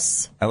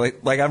close?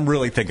 I'm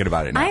really thinking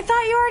about it now. I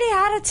thought you already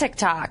had a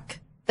TikTok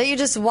that you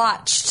just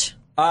watched.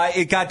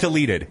 It got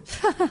deleted.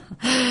 So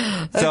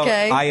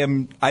Okay.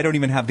 I don't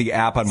even have the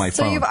app on my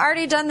phone. So you've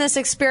already done this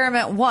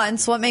experiment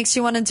once. What makes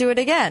you want to do it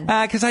again?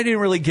 Because I didn't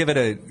really give it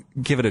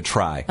a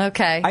try.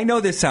 Okay. I know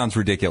this sounds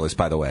ridiculous,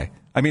 by the way.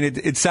 I mean,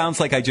 it sounds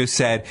like I just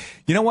said,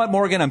 you know what,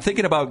 Morgan, I'm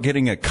thinking about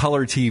getting a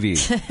color TV.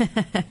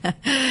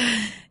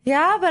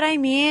 Yeah, but I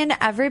mean,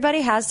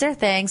 everybody has their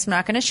things. I'm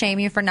not going to shame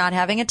you for not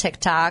having a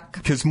TikTok.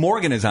 Because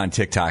Morgan is on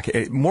TikTok.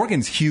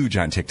 Morgan's huge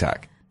on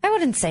TikTok. I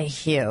wouldn't say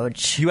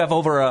huge. You have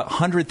over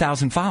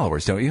 100,000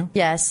 followers, don't you?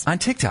 Yes. On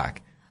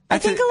TikTok. I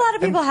think a lot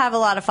of people have a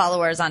lot of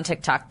followers on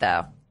TikTok,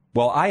 though.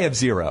 Well, I have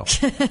 0.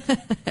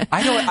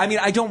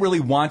 I don't really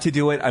want to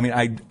do it. I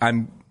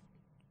mean,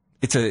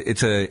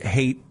 it's a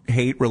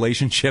hate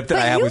relationship that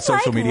I have with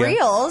social media. You like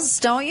Reels,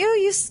 don't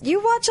you?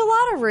 You watch a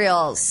lot of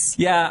Reels.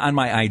 Yeah, on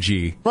my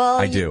IG. Well,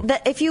 I do.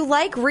 If you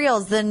like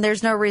Reels, then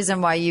there's no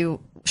reason why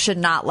you should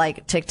not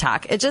like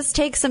TikTok. It just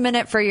takes a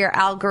minute for your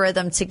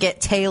algorithm to get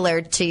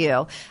tailored to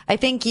you. I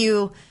think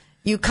you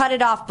cut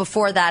it off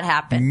before that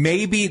happened.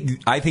 Maybe.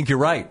 I think you're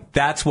right.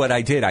 That's what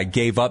I did. I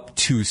gave up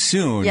too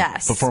soon.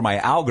 Yes. Before my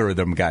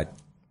algorithm got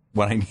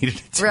what I needed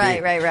it to be.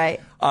 Right.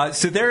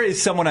 So there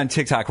is someone on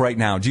TikTok right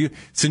now.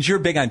 Since you're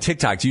big on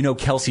TikTok, do you know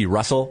Kelsey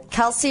Russell?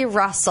 Kelsey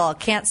Russell.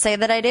 Can't say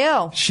that I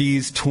do.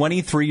 She's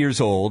 23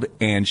 years old,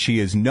 and she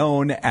is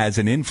known as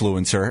an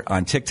influencer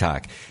on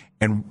TikTok.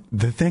 And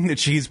the thing that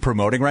she's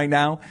promoting right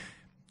now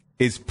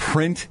is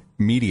print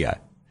media.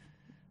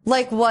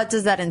 Like, what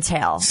does that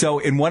entail? So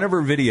in one of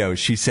her videos,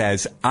 she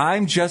says,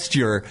 I'm just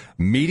your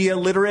media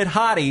literate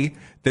hottie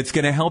that's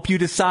going to help you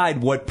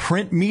decide what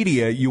print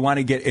media you want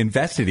to get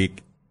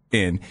invested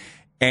in.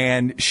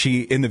 And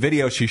in the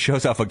video, she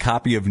shows off a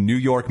copy of New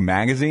York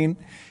Magazine.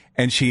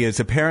 And she has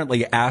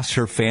apparently asked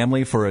her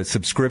family for a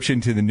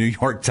subscription to the New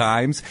York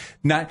Times.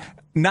 Not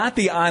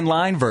the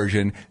online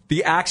version,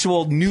 the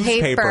actual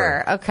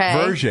newspaper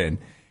version.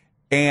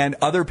 And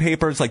other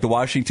papers like the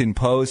Washington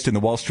Post and the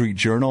Wall Street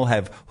Journal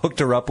have hooked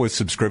her up with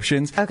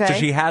subscriptions. Okay. So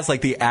she has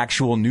like the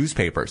actual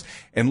newspapers.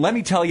 And let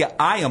me tell you,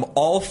 I am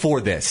all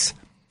for this.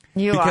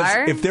 You because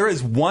are? If there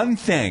is one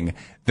thing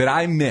that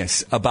I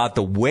miss about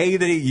the way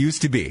that it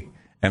used to be,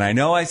 and I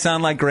know I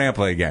sound like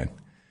Grandpa again,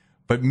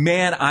 but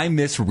man, I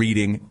miss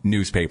reading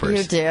newspapers.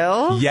 You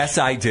do? Yes,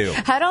 I do.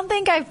 I don't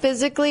think I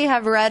physically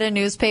have read a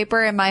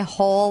newspaper in my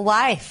whole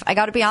life. I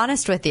got to be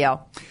honest with you.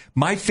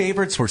 My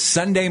favorites were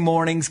Sunday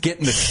mornings,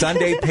 getting the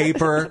Sunday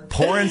paper,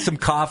 pouring some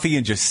coffee,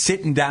 and just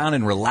sitting down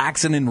and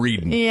relaxing and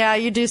reading. Yeah,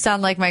 you do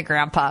sound like my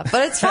grandpa,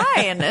 but it's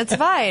fine. It's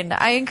fine.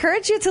 I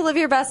encourage you to live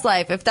your best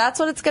life. If that's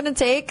what it's going to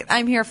take,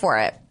 I'm here for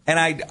it. And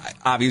I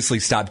obviously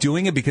stopped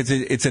doing it because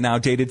it's an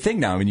outdated thing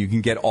now. I mean, you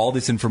can get all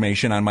this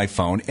information on my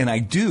phone, and I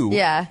do.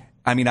 Yeah.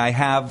 I mean, I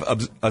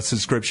have a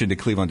subscription to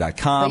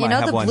Cleveland.com.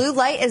 But the blue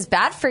light is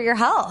bad for your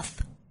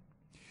health.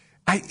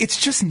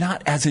 It's just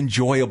not as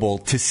enjoyable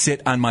to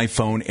sit on my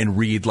phone and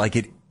read like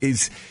it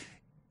is.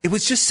 It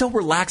was just so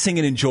relaxing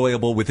and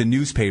enjoyable with a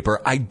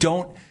newspaper. I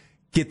don't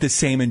get the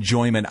same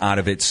enjoyment out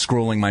of it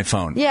scrolling my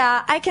phone.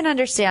 Yeah, I can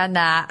understand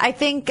that. I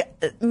think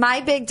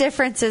my big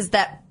difference is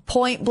that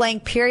point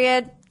blank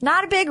period,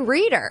 not a big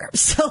reader.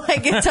 So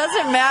it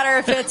doesn't matter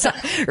if it's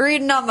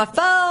reading on my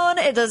phone.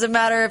 It doesn't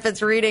matter if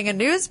it's reading a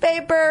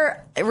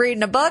newspaper,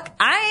 reading a book.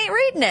 I ain't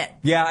reading it.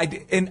 Yeah.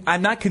 And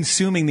I'm not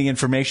consuming the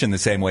information the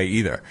same way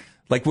either.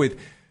 I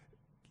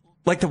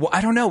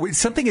don't know.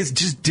 Something is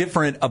just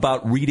different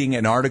about reading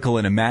an article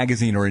in a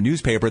magazine or a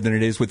newspaper than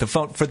it is with the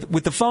phone.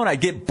 With the phone, I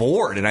get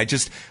bored and I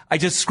just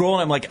scroll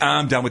and I'm like,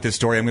 I'm done with this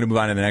story. I'm going to move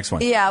on to the next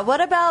one. Yeah.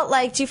 What about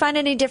do you find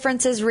any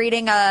differences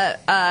reading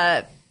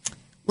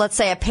let's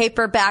say a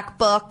paperback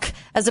book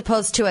as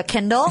opposed to a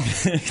Kindle?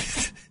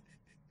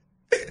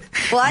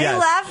 Why are you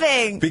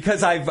laughing?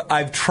 Because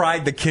I've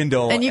tried the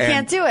Kindle and you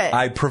can't do it.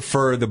 I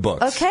prefer the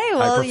books. Okay,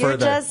 well you're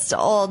just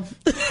old.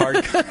 In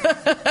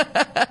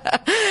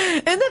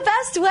the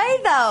best way,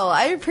 though.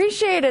 I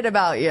appreciate it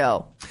about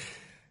you.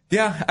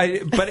 Yeah,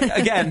 but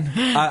again,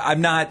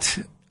 I'm not.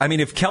 I mean,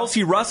 if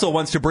Kelsey Russell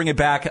wants to bring it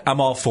back, I'm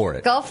all for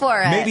it. Go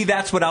for it. Maybe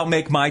that's what I'll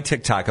make my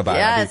TikTok about.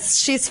 Yes,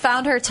 she's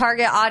found her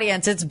target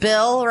audience. It's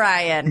Bill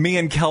Ryan. Me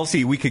and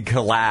Kelsey, we could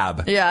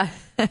collab. Yeah.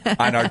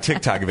 On our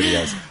TikTok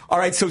videos. All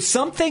right, so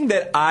something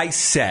that I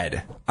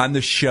said on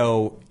the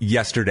show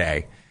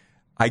yesterday,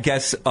 I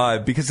guess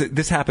because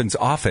this happens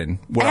often.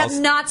 I have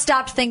not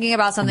stopped thinking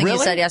about something you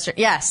said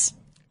yesterday. Yes.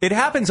 It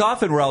happens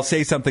often where I'll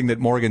say something that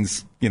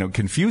Morgan's,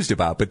 confused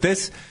about. But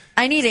this...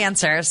 I need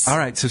answers. All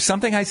right, so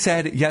something I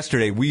said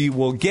yesterday. We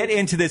will get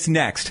into this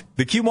next.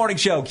 The Q Morning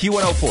Show,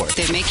 Q104.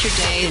 They make your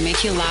day. They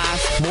make you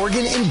laugh.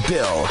 Morgan and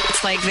Bill.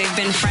 It's like they've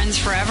been friends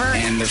forever.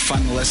 And they're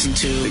fun to listen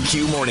to. The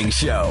Q Morning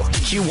Show,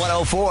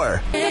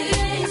 Q104.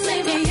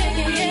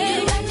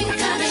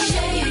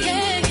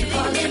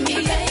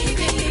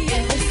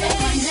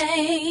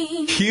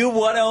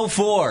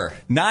 Q104,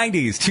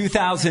 90s,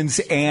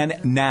 2000s, and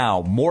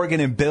now.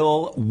 Morgan and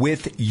Bill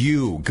with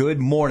you. Good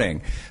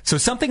morning. So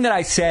something that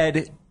I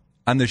said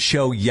on the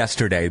show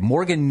yesterday,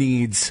 Morgan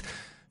needs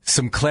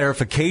some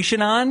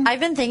clarification on. I've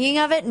been thinking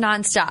of it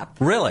nonstop.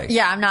 Really?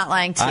 Yeah, I'm not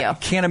lying to you. I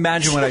can't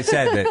imagine what I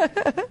said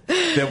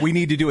that we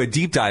need to do a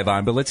deep dive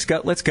on, but let's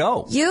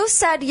go. You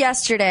said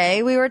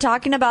yesterday, we were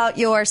talking about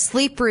your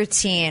sleep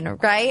routine,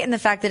 right? And the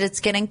fact that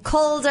it's getting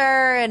colder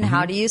and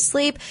how do you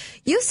sleep.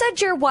 You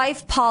said your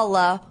wife,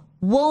 Paula,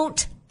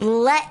 won't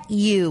let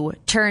you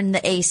turn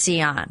the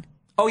AC on.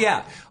 Oh,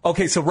 yeah.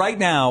 Okay, so right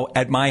now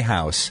at my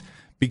house,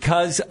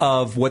 because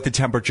of what the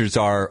temperatures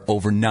are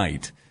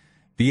overnight,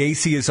 the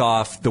AC is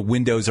off, the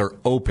windows are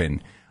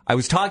open. I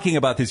was talking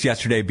about this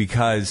yesterday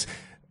because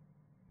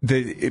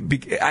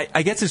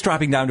I guess it's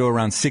dropping down to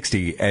around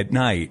 60 at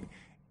night,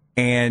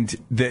 and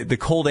the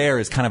cold air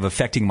is kind of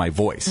affecting my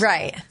voice.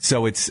 Right.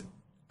 So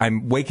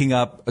I'm waking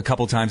up a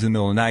couple times in the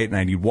middle of the night, and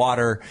I need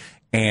water,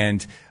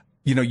 and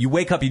you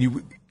wake up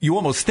and you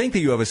almost think that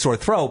you have a sore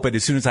throat, but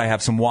as soon as I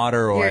have some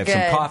water or You're I have good.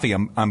 some coffee,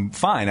 I'm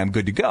fine. I'm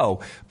good to go.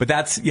 But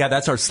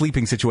that's our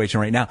sleeping situation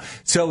right now.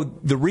 So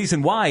the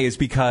reason why is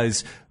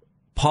because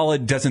Paula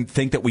doesn't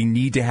think that we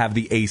need to have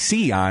the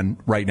AC on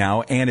right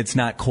now, and it's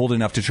not cold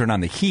enough to turn on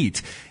the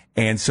heat.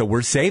 And so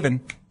we're saving.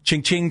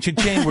 Ching, ching, ching,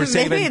 ching. We're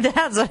saving. Maybe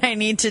that's what I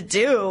need to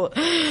do.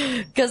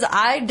 Because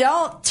I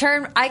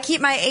keep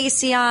my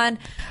AC on.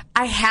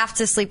 I have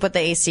to sleep with the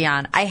AC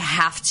on. I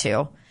have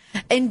to.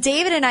 And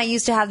David and I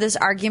used to have this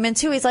argument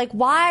too. He's like,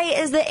 why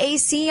is the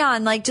AC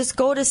on? Like, just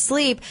go to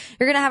sleep.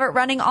 You're going to have it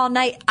running all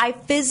night. I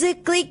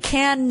physically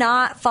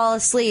cannot fall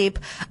asleep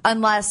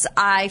unless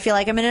I feel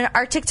like I'm in an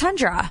Arctic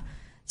tundra.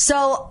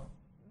 So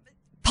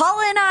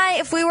Paula and I,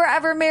 if we were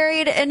ever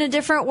married in a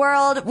different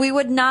world, we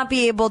would not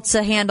be able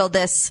to handle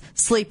this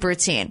sleep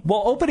routine.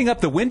 Well, opening up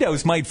the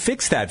windows might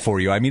fix that for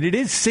you. I mean, it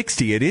is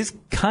 60. It is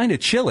kind of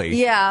chilly.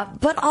 Yeah,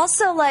 but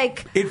also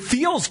it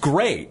feels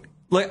great.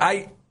 Like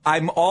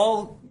I'm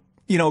all,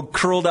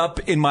 curled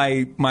up in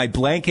my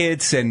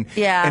blankets and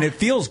it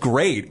feels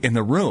great in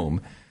the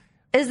room.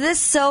 Is this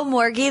so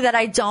morgy that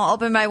I don't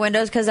open my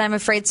windows because I'm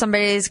afraid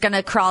somebody's going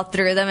to crawl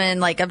through them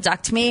and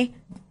abduct me?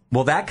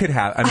 Well, that could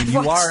happen. I mean,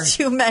 I've watched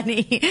too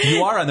many.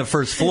 You are on the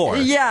first floor.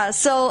 Yeah,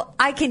 so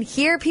I can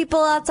hear people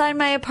outside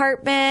my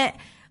apartment.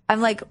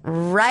 I'm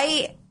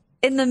right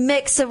in the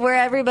mix of where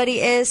everybody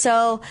is.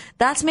 So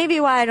that's maybe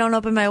why I don't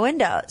open my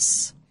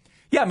windows.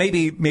 Yeah,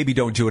 maybe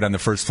don't do it on the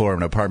first floor of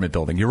an apartment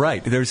building. You're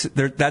right.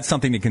 That's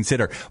something to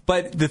consider.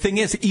 But the thing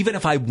is, even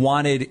if I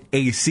wanted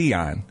AC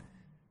on,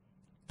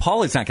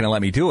 Paula's not going to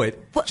let me do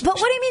it. But what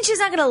do you mean she's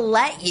not going to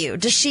let you?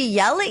 Does she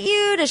yell at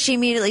you? Does she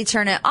immediately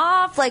turn it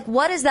off?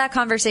 What is that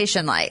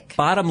conversation like?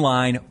 Bottom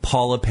line,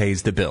 Paula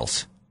pays the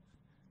bills.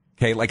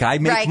 Okay, I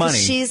make money.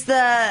 She's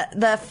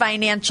the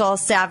financial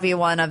savvy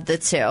one of the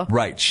two.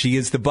 Right. She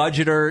is the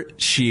budgeter.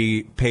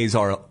 She pays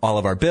all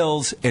of our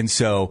bills. And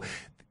so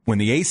when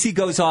the AC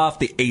goes off,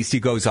 the AC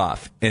goes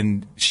off.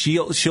 And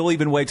she'll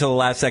even wait till the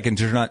last second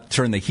to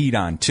turn the heat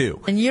on,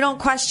 too. And you don't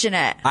question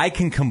it. I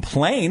can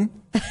complain.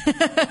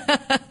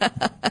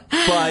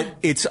 But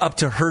it's up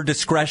to her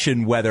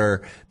discretion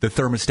whether the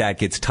thermostat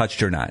gets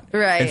touched or not.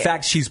 Right. In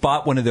fact, she's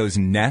bought one of those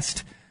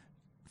Nest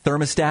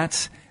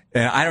thermostats,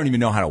 and I don't even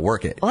know how to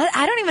work it. What?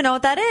 I don't even know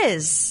what that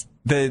is.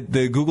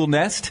 The Google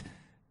Nest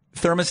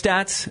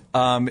thermostats.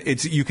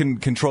 You can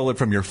control it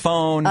from your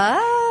phone.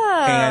 Oh.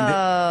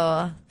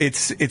 And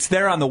it's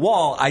there on the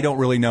wall. I don't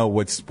really know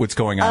what's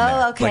going on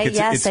there. Oh, okay.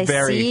 Yes, I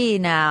see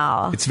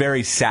now. It's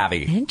very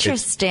savvy.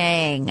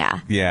 Interesting.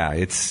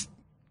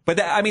 But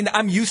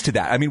I'm used to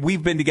that. I mean,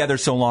 we've been together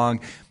so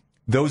long.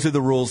 Those are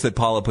the rules that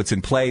Paula puts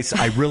in place.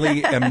 I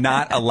really am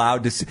not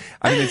allowed to.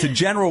 It's a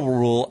general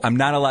rule. I'm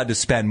not allowed to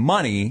spend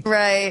money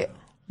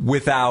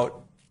without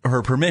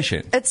her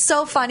permission. It's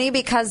so funny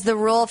because the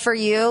rule for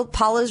you,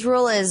 Paula's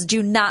rule is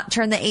do not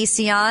turn the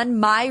AC on.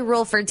 My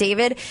rule for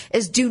David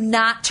is do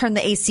not turn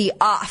the AC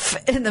off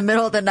in the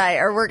middle of the night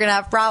or we're going to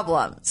have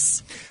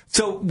problems.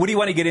 So what do you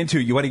want to get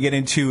into? You want to get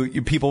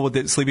into people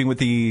sleeping with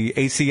the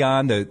AC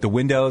on, the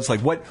windows?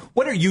 What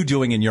are you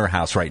doing in your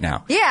house right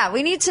now? Yeah,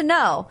 we need to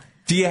know.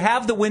 Do you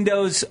have the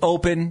windows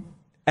open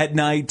at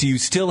night? Do you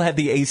still have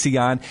the AC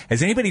on?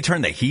 Has anybody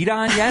turned the heat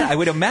on yet? I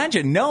would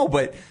imagine no,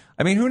 but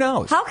who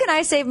knows? How can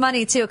I save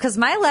money too? Because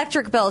my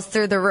electric bill is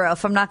through the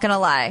roof. I'm not going to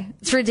lie.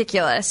 It's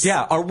ridiculous.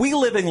 Yeah. Are we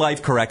living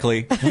life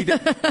correctly?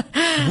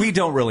 We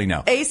don't really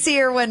know.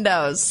 AC or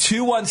windows?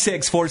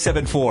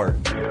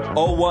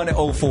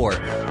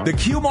 216-474-0104. The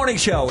Q Morning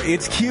Show.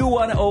 It's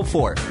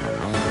Q104.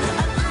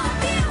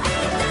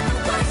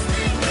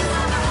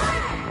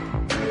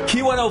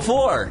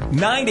 Q104,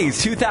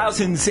 90s,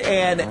 2000s,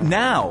 and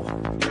now.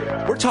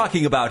 We're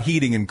talking about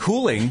heating and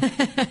cooling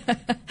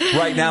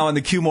right now on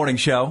the Q Morning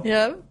Show.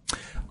 Yep.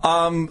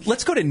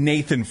 Let's go to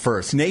Nathan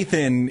first.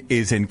 Nathan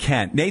is in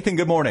Kent. Nathan,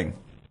 good morning.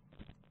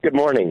 Good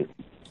morning.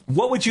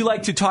 What would you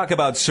like to talk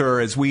about,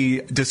 sir, as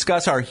we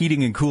discuss our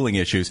heating and cooling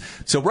issues?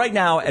 So right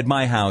now at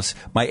my house,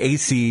 my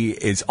AC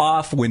is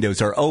off,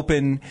 windows are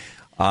open.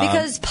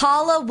 Because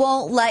Paula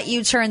won't let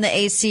you turn the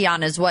AC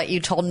on, is what you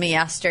told me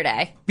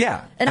yesterday.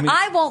 Yeah. And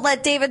I won't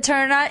let David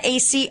turn our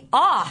AC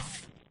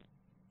off.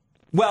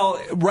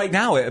 Well, right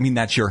now, I mean,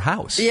 that's your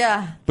house.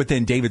 Yeah. But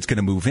then David's going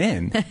to move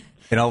in,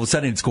 and all of a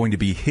sudden it's going to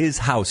be his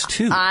house,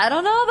 too. I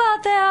don't know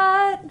about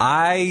that.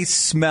 I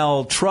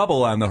smell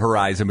trouble on the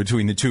horizon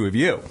between the two of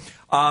you.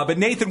 But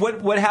Nathan,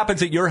 what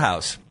happens at your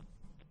house?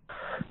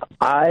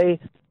 I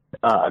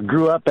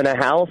grew up in a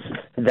house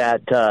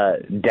that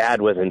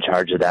Dad was in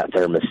charge of that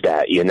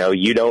thermostat. You know,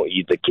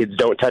 the kids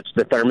don't touch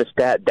the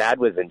thermostat. Dad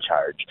was in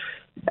charge.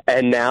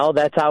 And now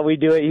that's how we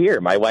do it here.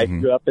 My wife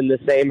grew up in the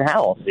same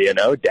house. You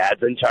know,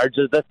 Dad's in charge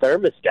of the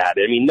thermostat.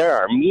 I mean, there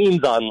are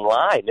memes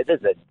online. It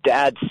is a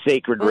dad's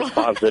sacred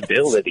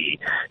responsibility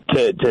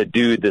to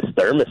do this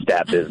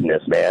thermostat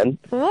business, man.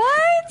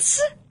 What?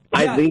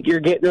 I think you're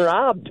getting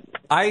robbed.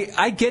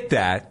 I get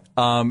that.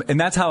 And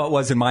that's how it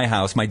was in my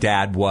house. My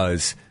dad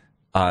was...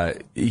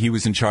 he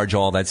was in charge of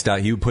all that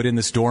stuff. He would put in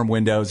the storm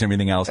windows and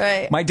everything else.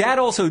 Right. My dad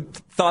also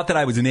thought that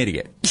I was an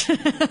idiot.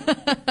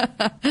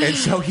 And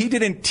so he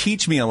didn't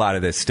teach me a lot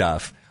of this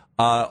stuff,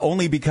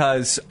 only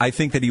because I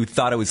think that he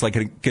thought it was like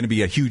going to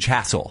be a huge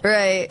hassle.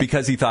 Right.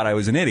 Because he thought I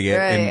was an idiot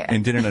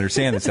and didn't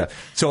understand this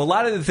stuff. So a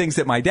lot of the things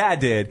that my dad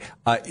did,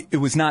 it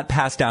was not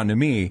passed down to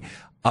me.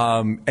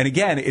 And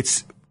again,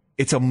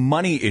 it's a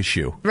money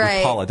issue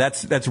with Paula.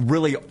 That's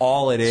really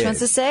all it is. She wants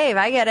to save.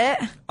 I get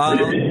it.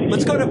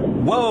 Let's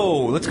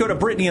go to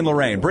Brittany and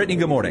Lorraine. Brittany,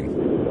 good morning.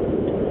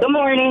 Good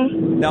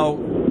morning. Now,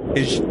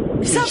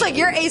 it sounds like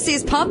your AC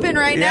is pumping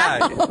right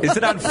now. Is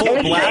it on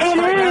full blast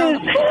right now?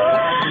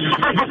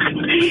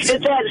 It's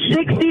at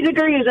 60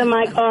 degrees in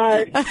my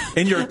car.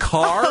 In your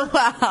car?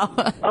 Wow.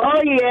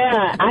 Oh,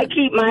 yeah. I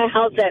keep my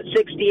house at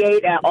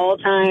 68 at all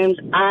times.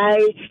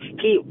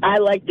 I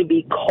like to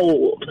be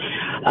cold.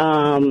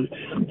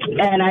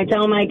 And I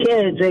tell my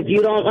kids, if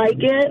you don't like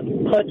it,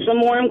 put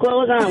some warm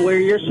clothes on. Wear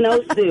your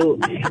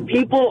snowsuit.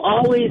 People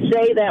always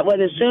say that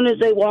as soon as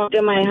they walk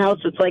in my house,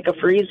 it's like a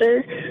freezer.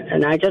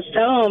 And I just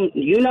tell them,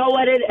 you know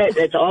what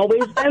it's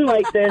always been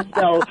like this.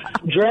 So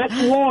dress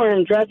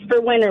warm, dress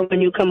for winter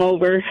when you come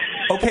over.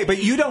 Okay,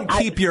 but you don't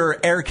keep your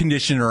air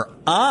conditioner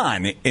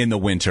on in the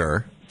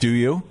winter, do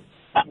you?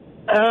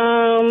 Yeah,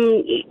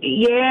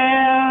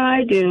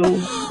 I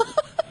do.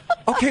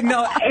 Okay,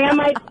 no.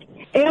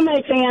 And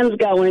my fan's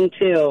going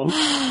too.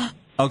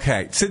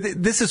 Okay, so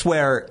this is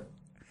where...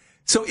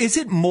 So is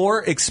it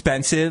more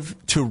expensive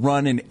to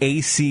run an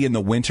AC in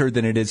the winter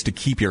than it is to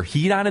keep your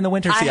heat on in the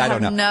winter? See, I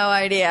don't know. I have no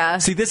idea.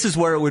 See, this is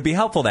where it would be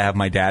helpful to have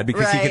my dad,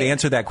 because he could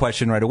answer that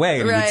question right away.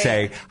 And he would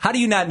say, how do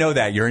you not know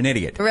that? You're an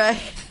idiot. Right.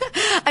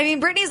 I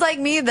mean, Brittany's like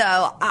me,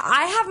 though.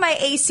 I have my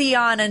AC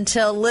on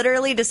until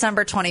literally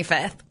December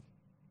 25th.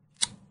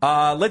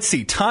 Let's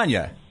see.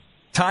 Tanya.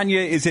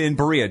 Tanya is in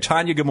Berea.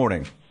 Tanya, good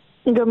morning.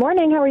 Good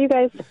morning. How are you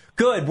guys?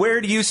 Good.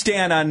 Where do you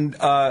stand on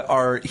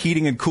our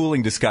heating and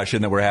cooling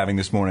discussion that we're having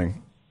this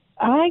morning?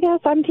 I guess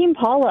I'm Team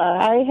Paula.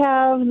 I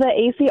have the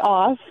AC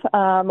off,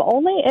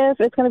 only if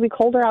it's going to be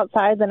colder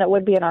outside than it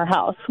would be in our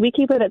house. We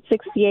keep it at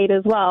 68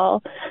 as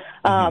well,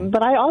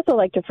 but I also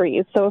like to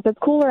freeze. So if it's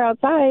cooler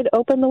outside,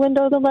 open the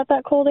windows and let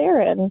that cold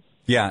air in.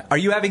 Yeah. Are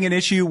you having an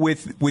issue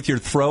with your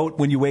throat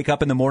when you wake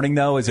up in the morning,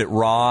 though? Is it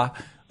raw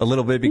a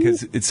little bit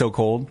because it's so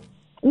cold?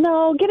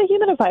 No, get a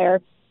humidifier.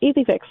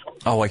 Easy fix.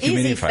 Oh, a humidifier.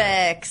 Easy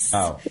fix.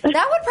 Oh.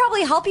 That would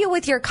probably help you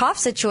with your cough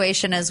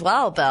situation as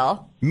well,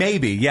 Bill.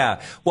 Maybe,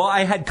 yeah. Well,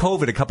 I had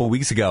COVID a couple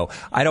weeks ago.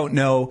 I don't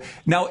know.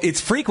 Now, it's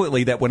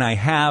frequently that when I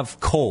have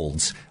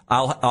colds,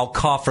 I'll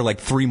cough for like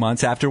 3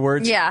 months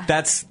afterwards. Yeah.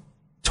 That's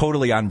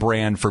totally on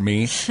brand for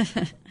me.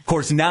 Of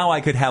course, now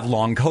I could have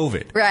long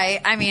COVID. Right.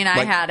 I mean,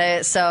 I had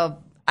it, so,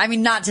 I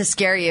mean, not to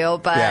scare you,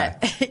 but... Yeah.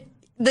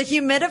 The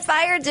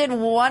humidifier did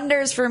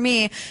wonders for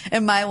me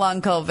in my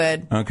long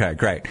COVID. Okay,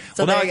 great.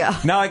 So there you go.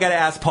 Now I got to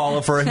ask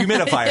Paula for a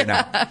humidifier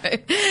now.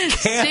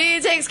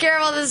 She takes care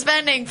of all the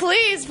spending.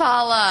 Please,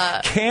 Paula.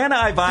 Can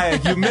I buy a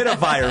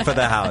humidifier for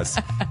the house?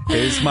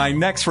 Is my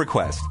next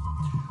request.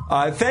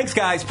 Thanks,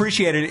 guys.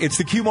 Appreciate it. It's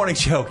the Q Morning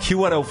Show,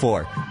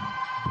 Q104.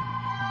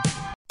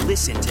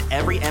 Listen to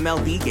every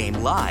MLB game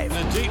live.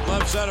 In the deep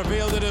left center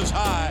field, it is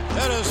high,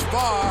 it is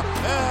far,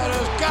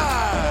 it is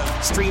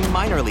gone. Stream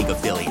minor league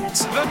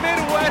affiliates. The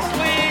Midwest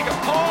League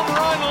home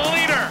run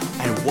leader.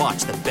 And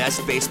watch the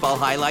best baseball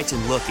highlights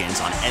and look-ins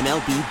on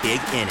MLB Big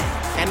Inning.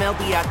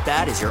 MLB At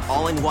Bat is your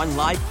all-in-one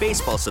live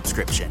baseball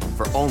subscription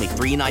for only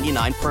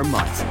 $3.99 per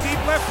month.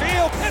 Deep left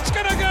field, it's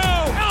gonna go.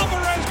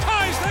 Alvarez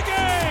ties the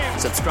game.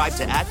 Subscribe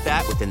to At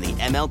Bat within the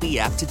MLB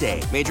app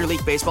today. Major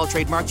League Baseball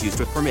trademarks used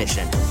with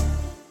permission.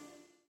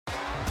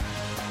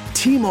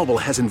 T-Mobile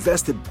has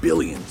invested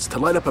billions to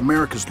light up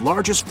America's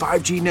largest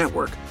 5G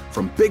network,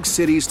 from big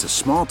cities to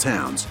small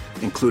towns,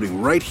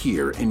 including right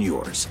here in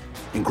yours.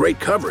 And great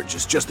coverage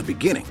is just the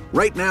beginning.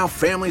 Right now,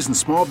 families and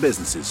small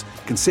businesses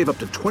can save up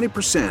to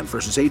 20%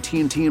 versus AT&T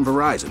and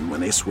Verizon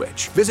when they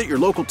switch. Visit your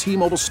local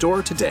T-Mobile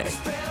store today.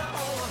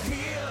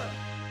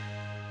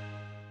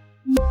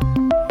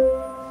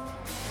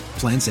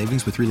 Plan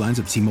savings with 3 lines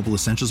of T-Mobile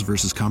Essentials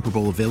versus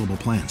comparable available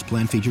plans.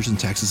 Plan features and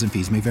taxes and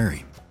fees may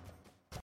vary.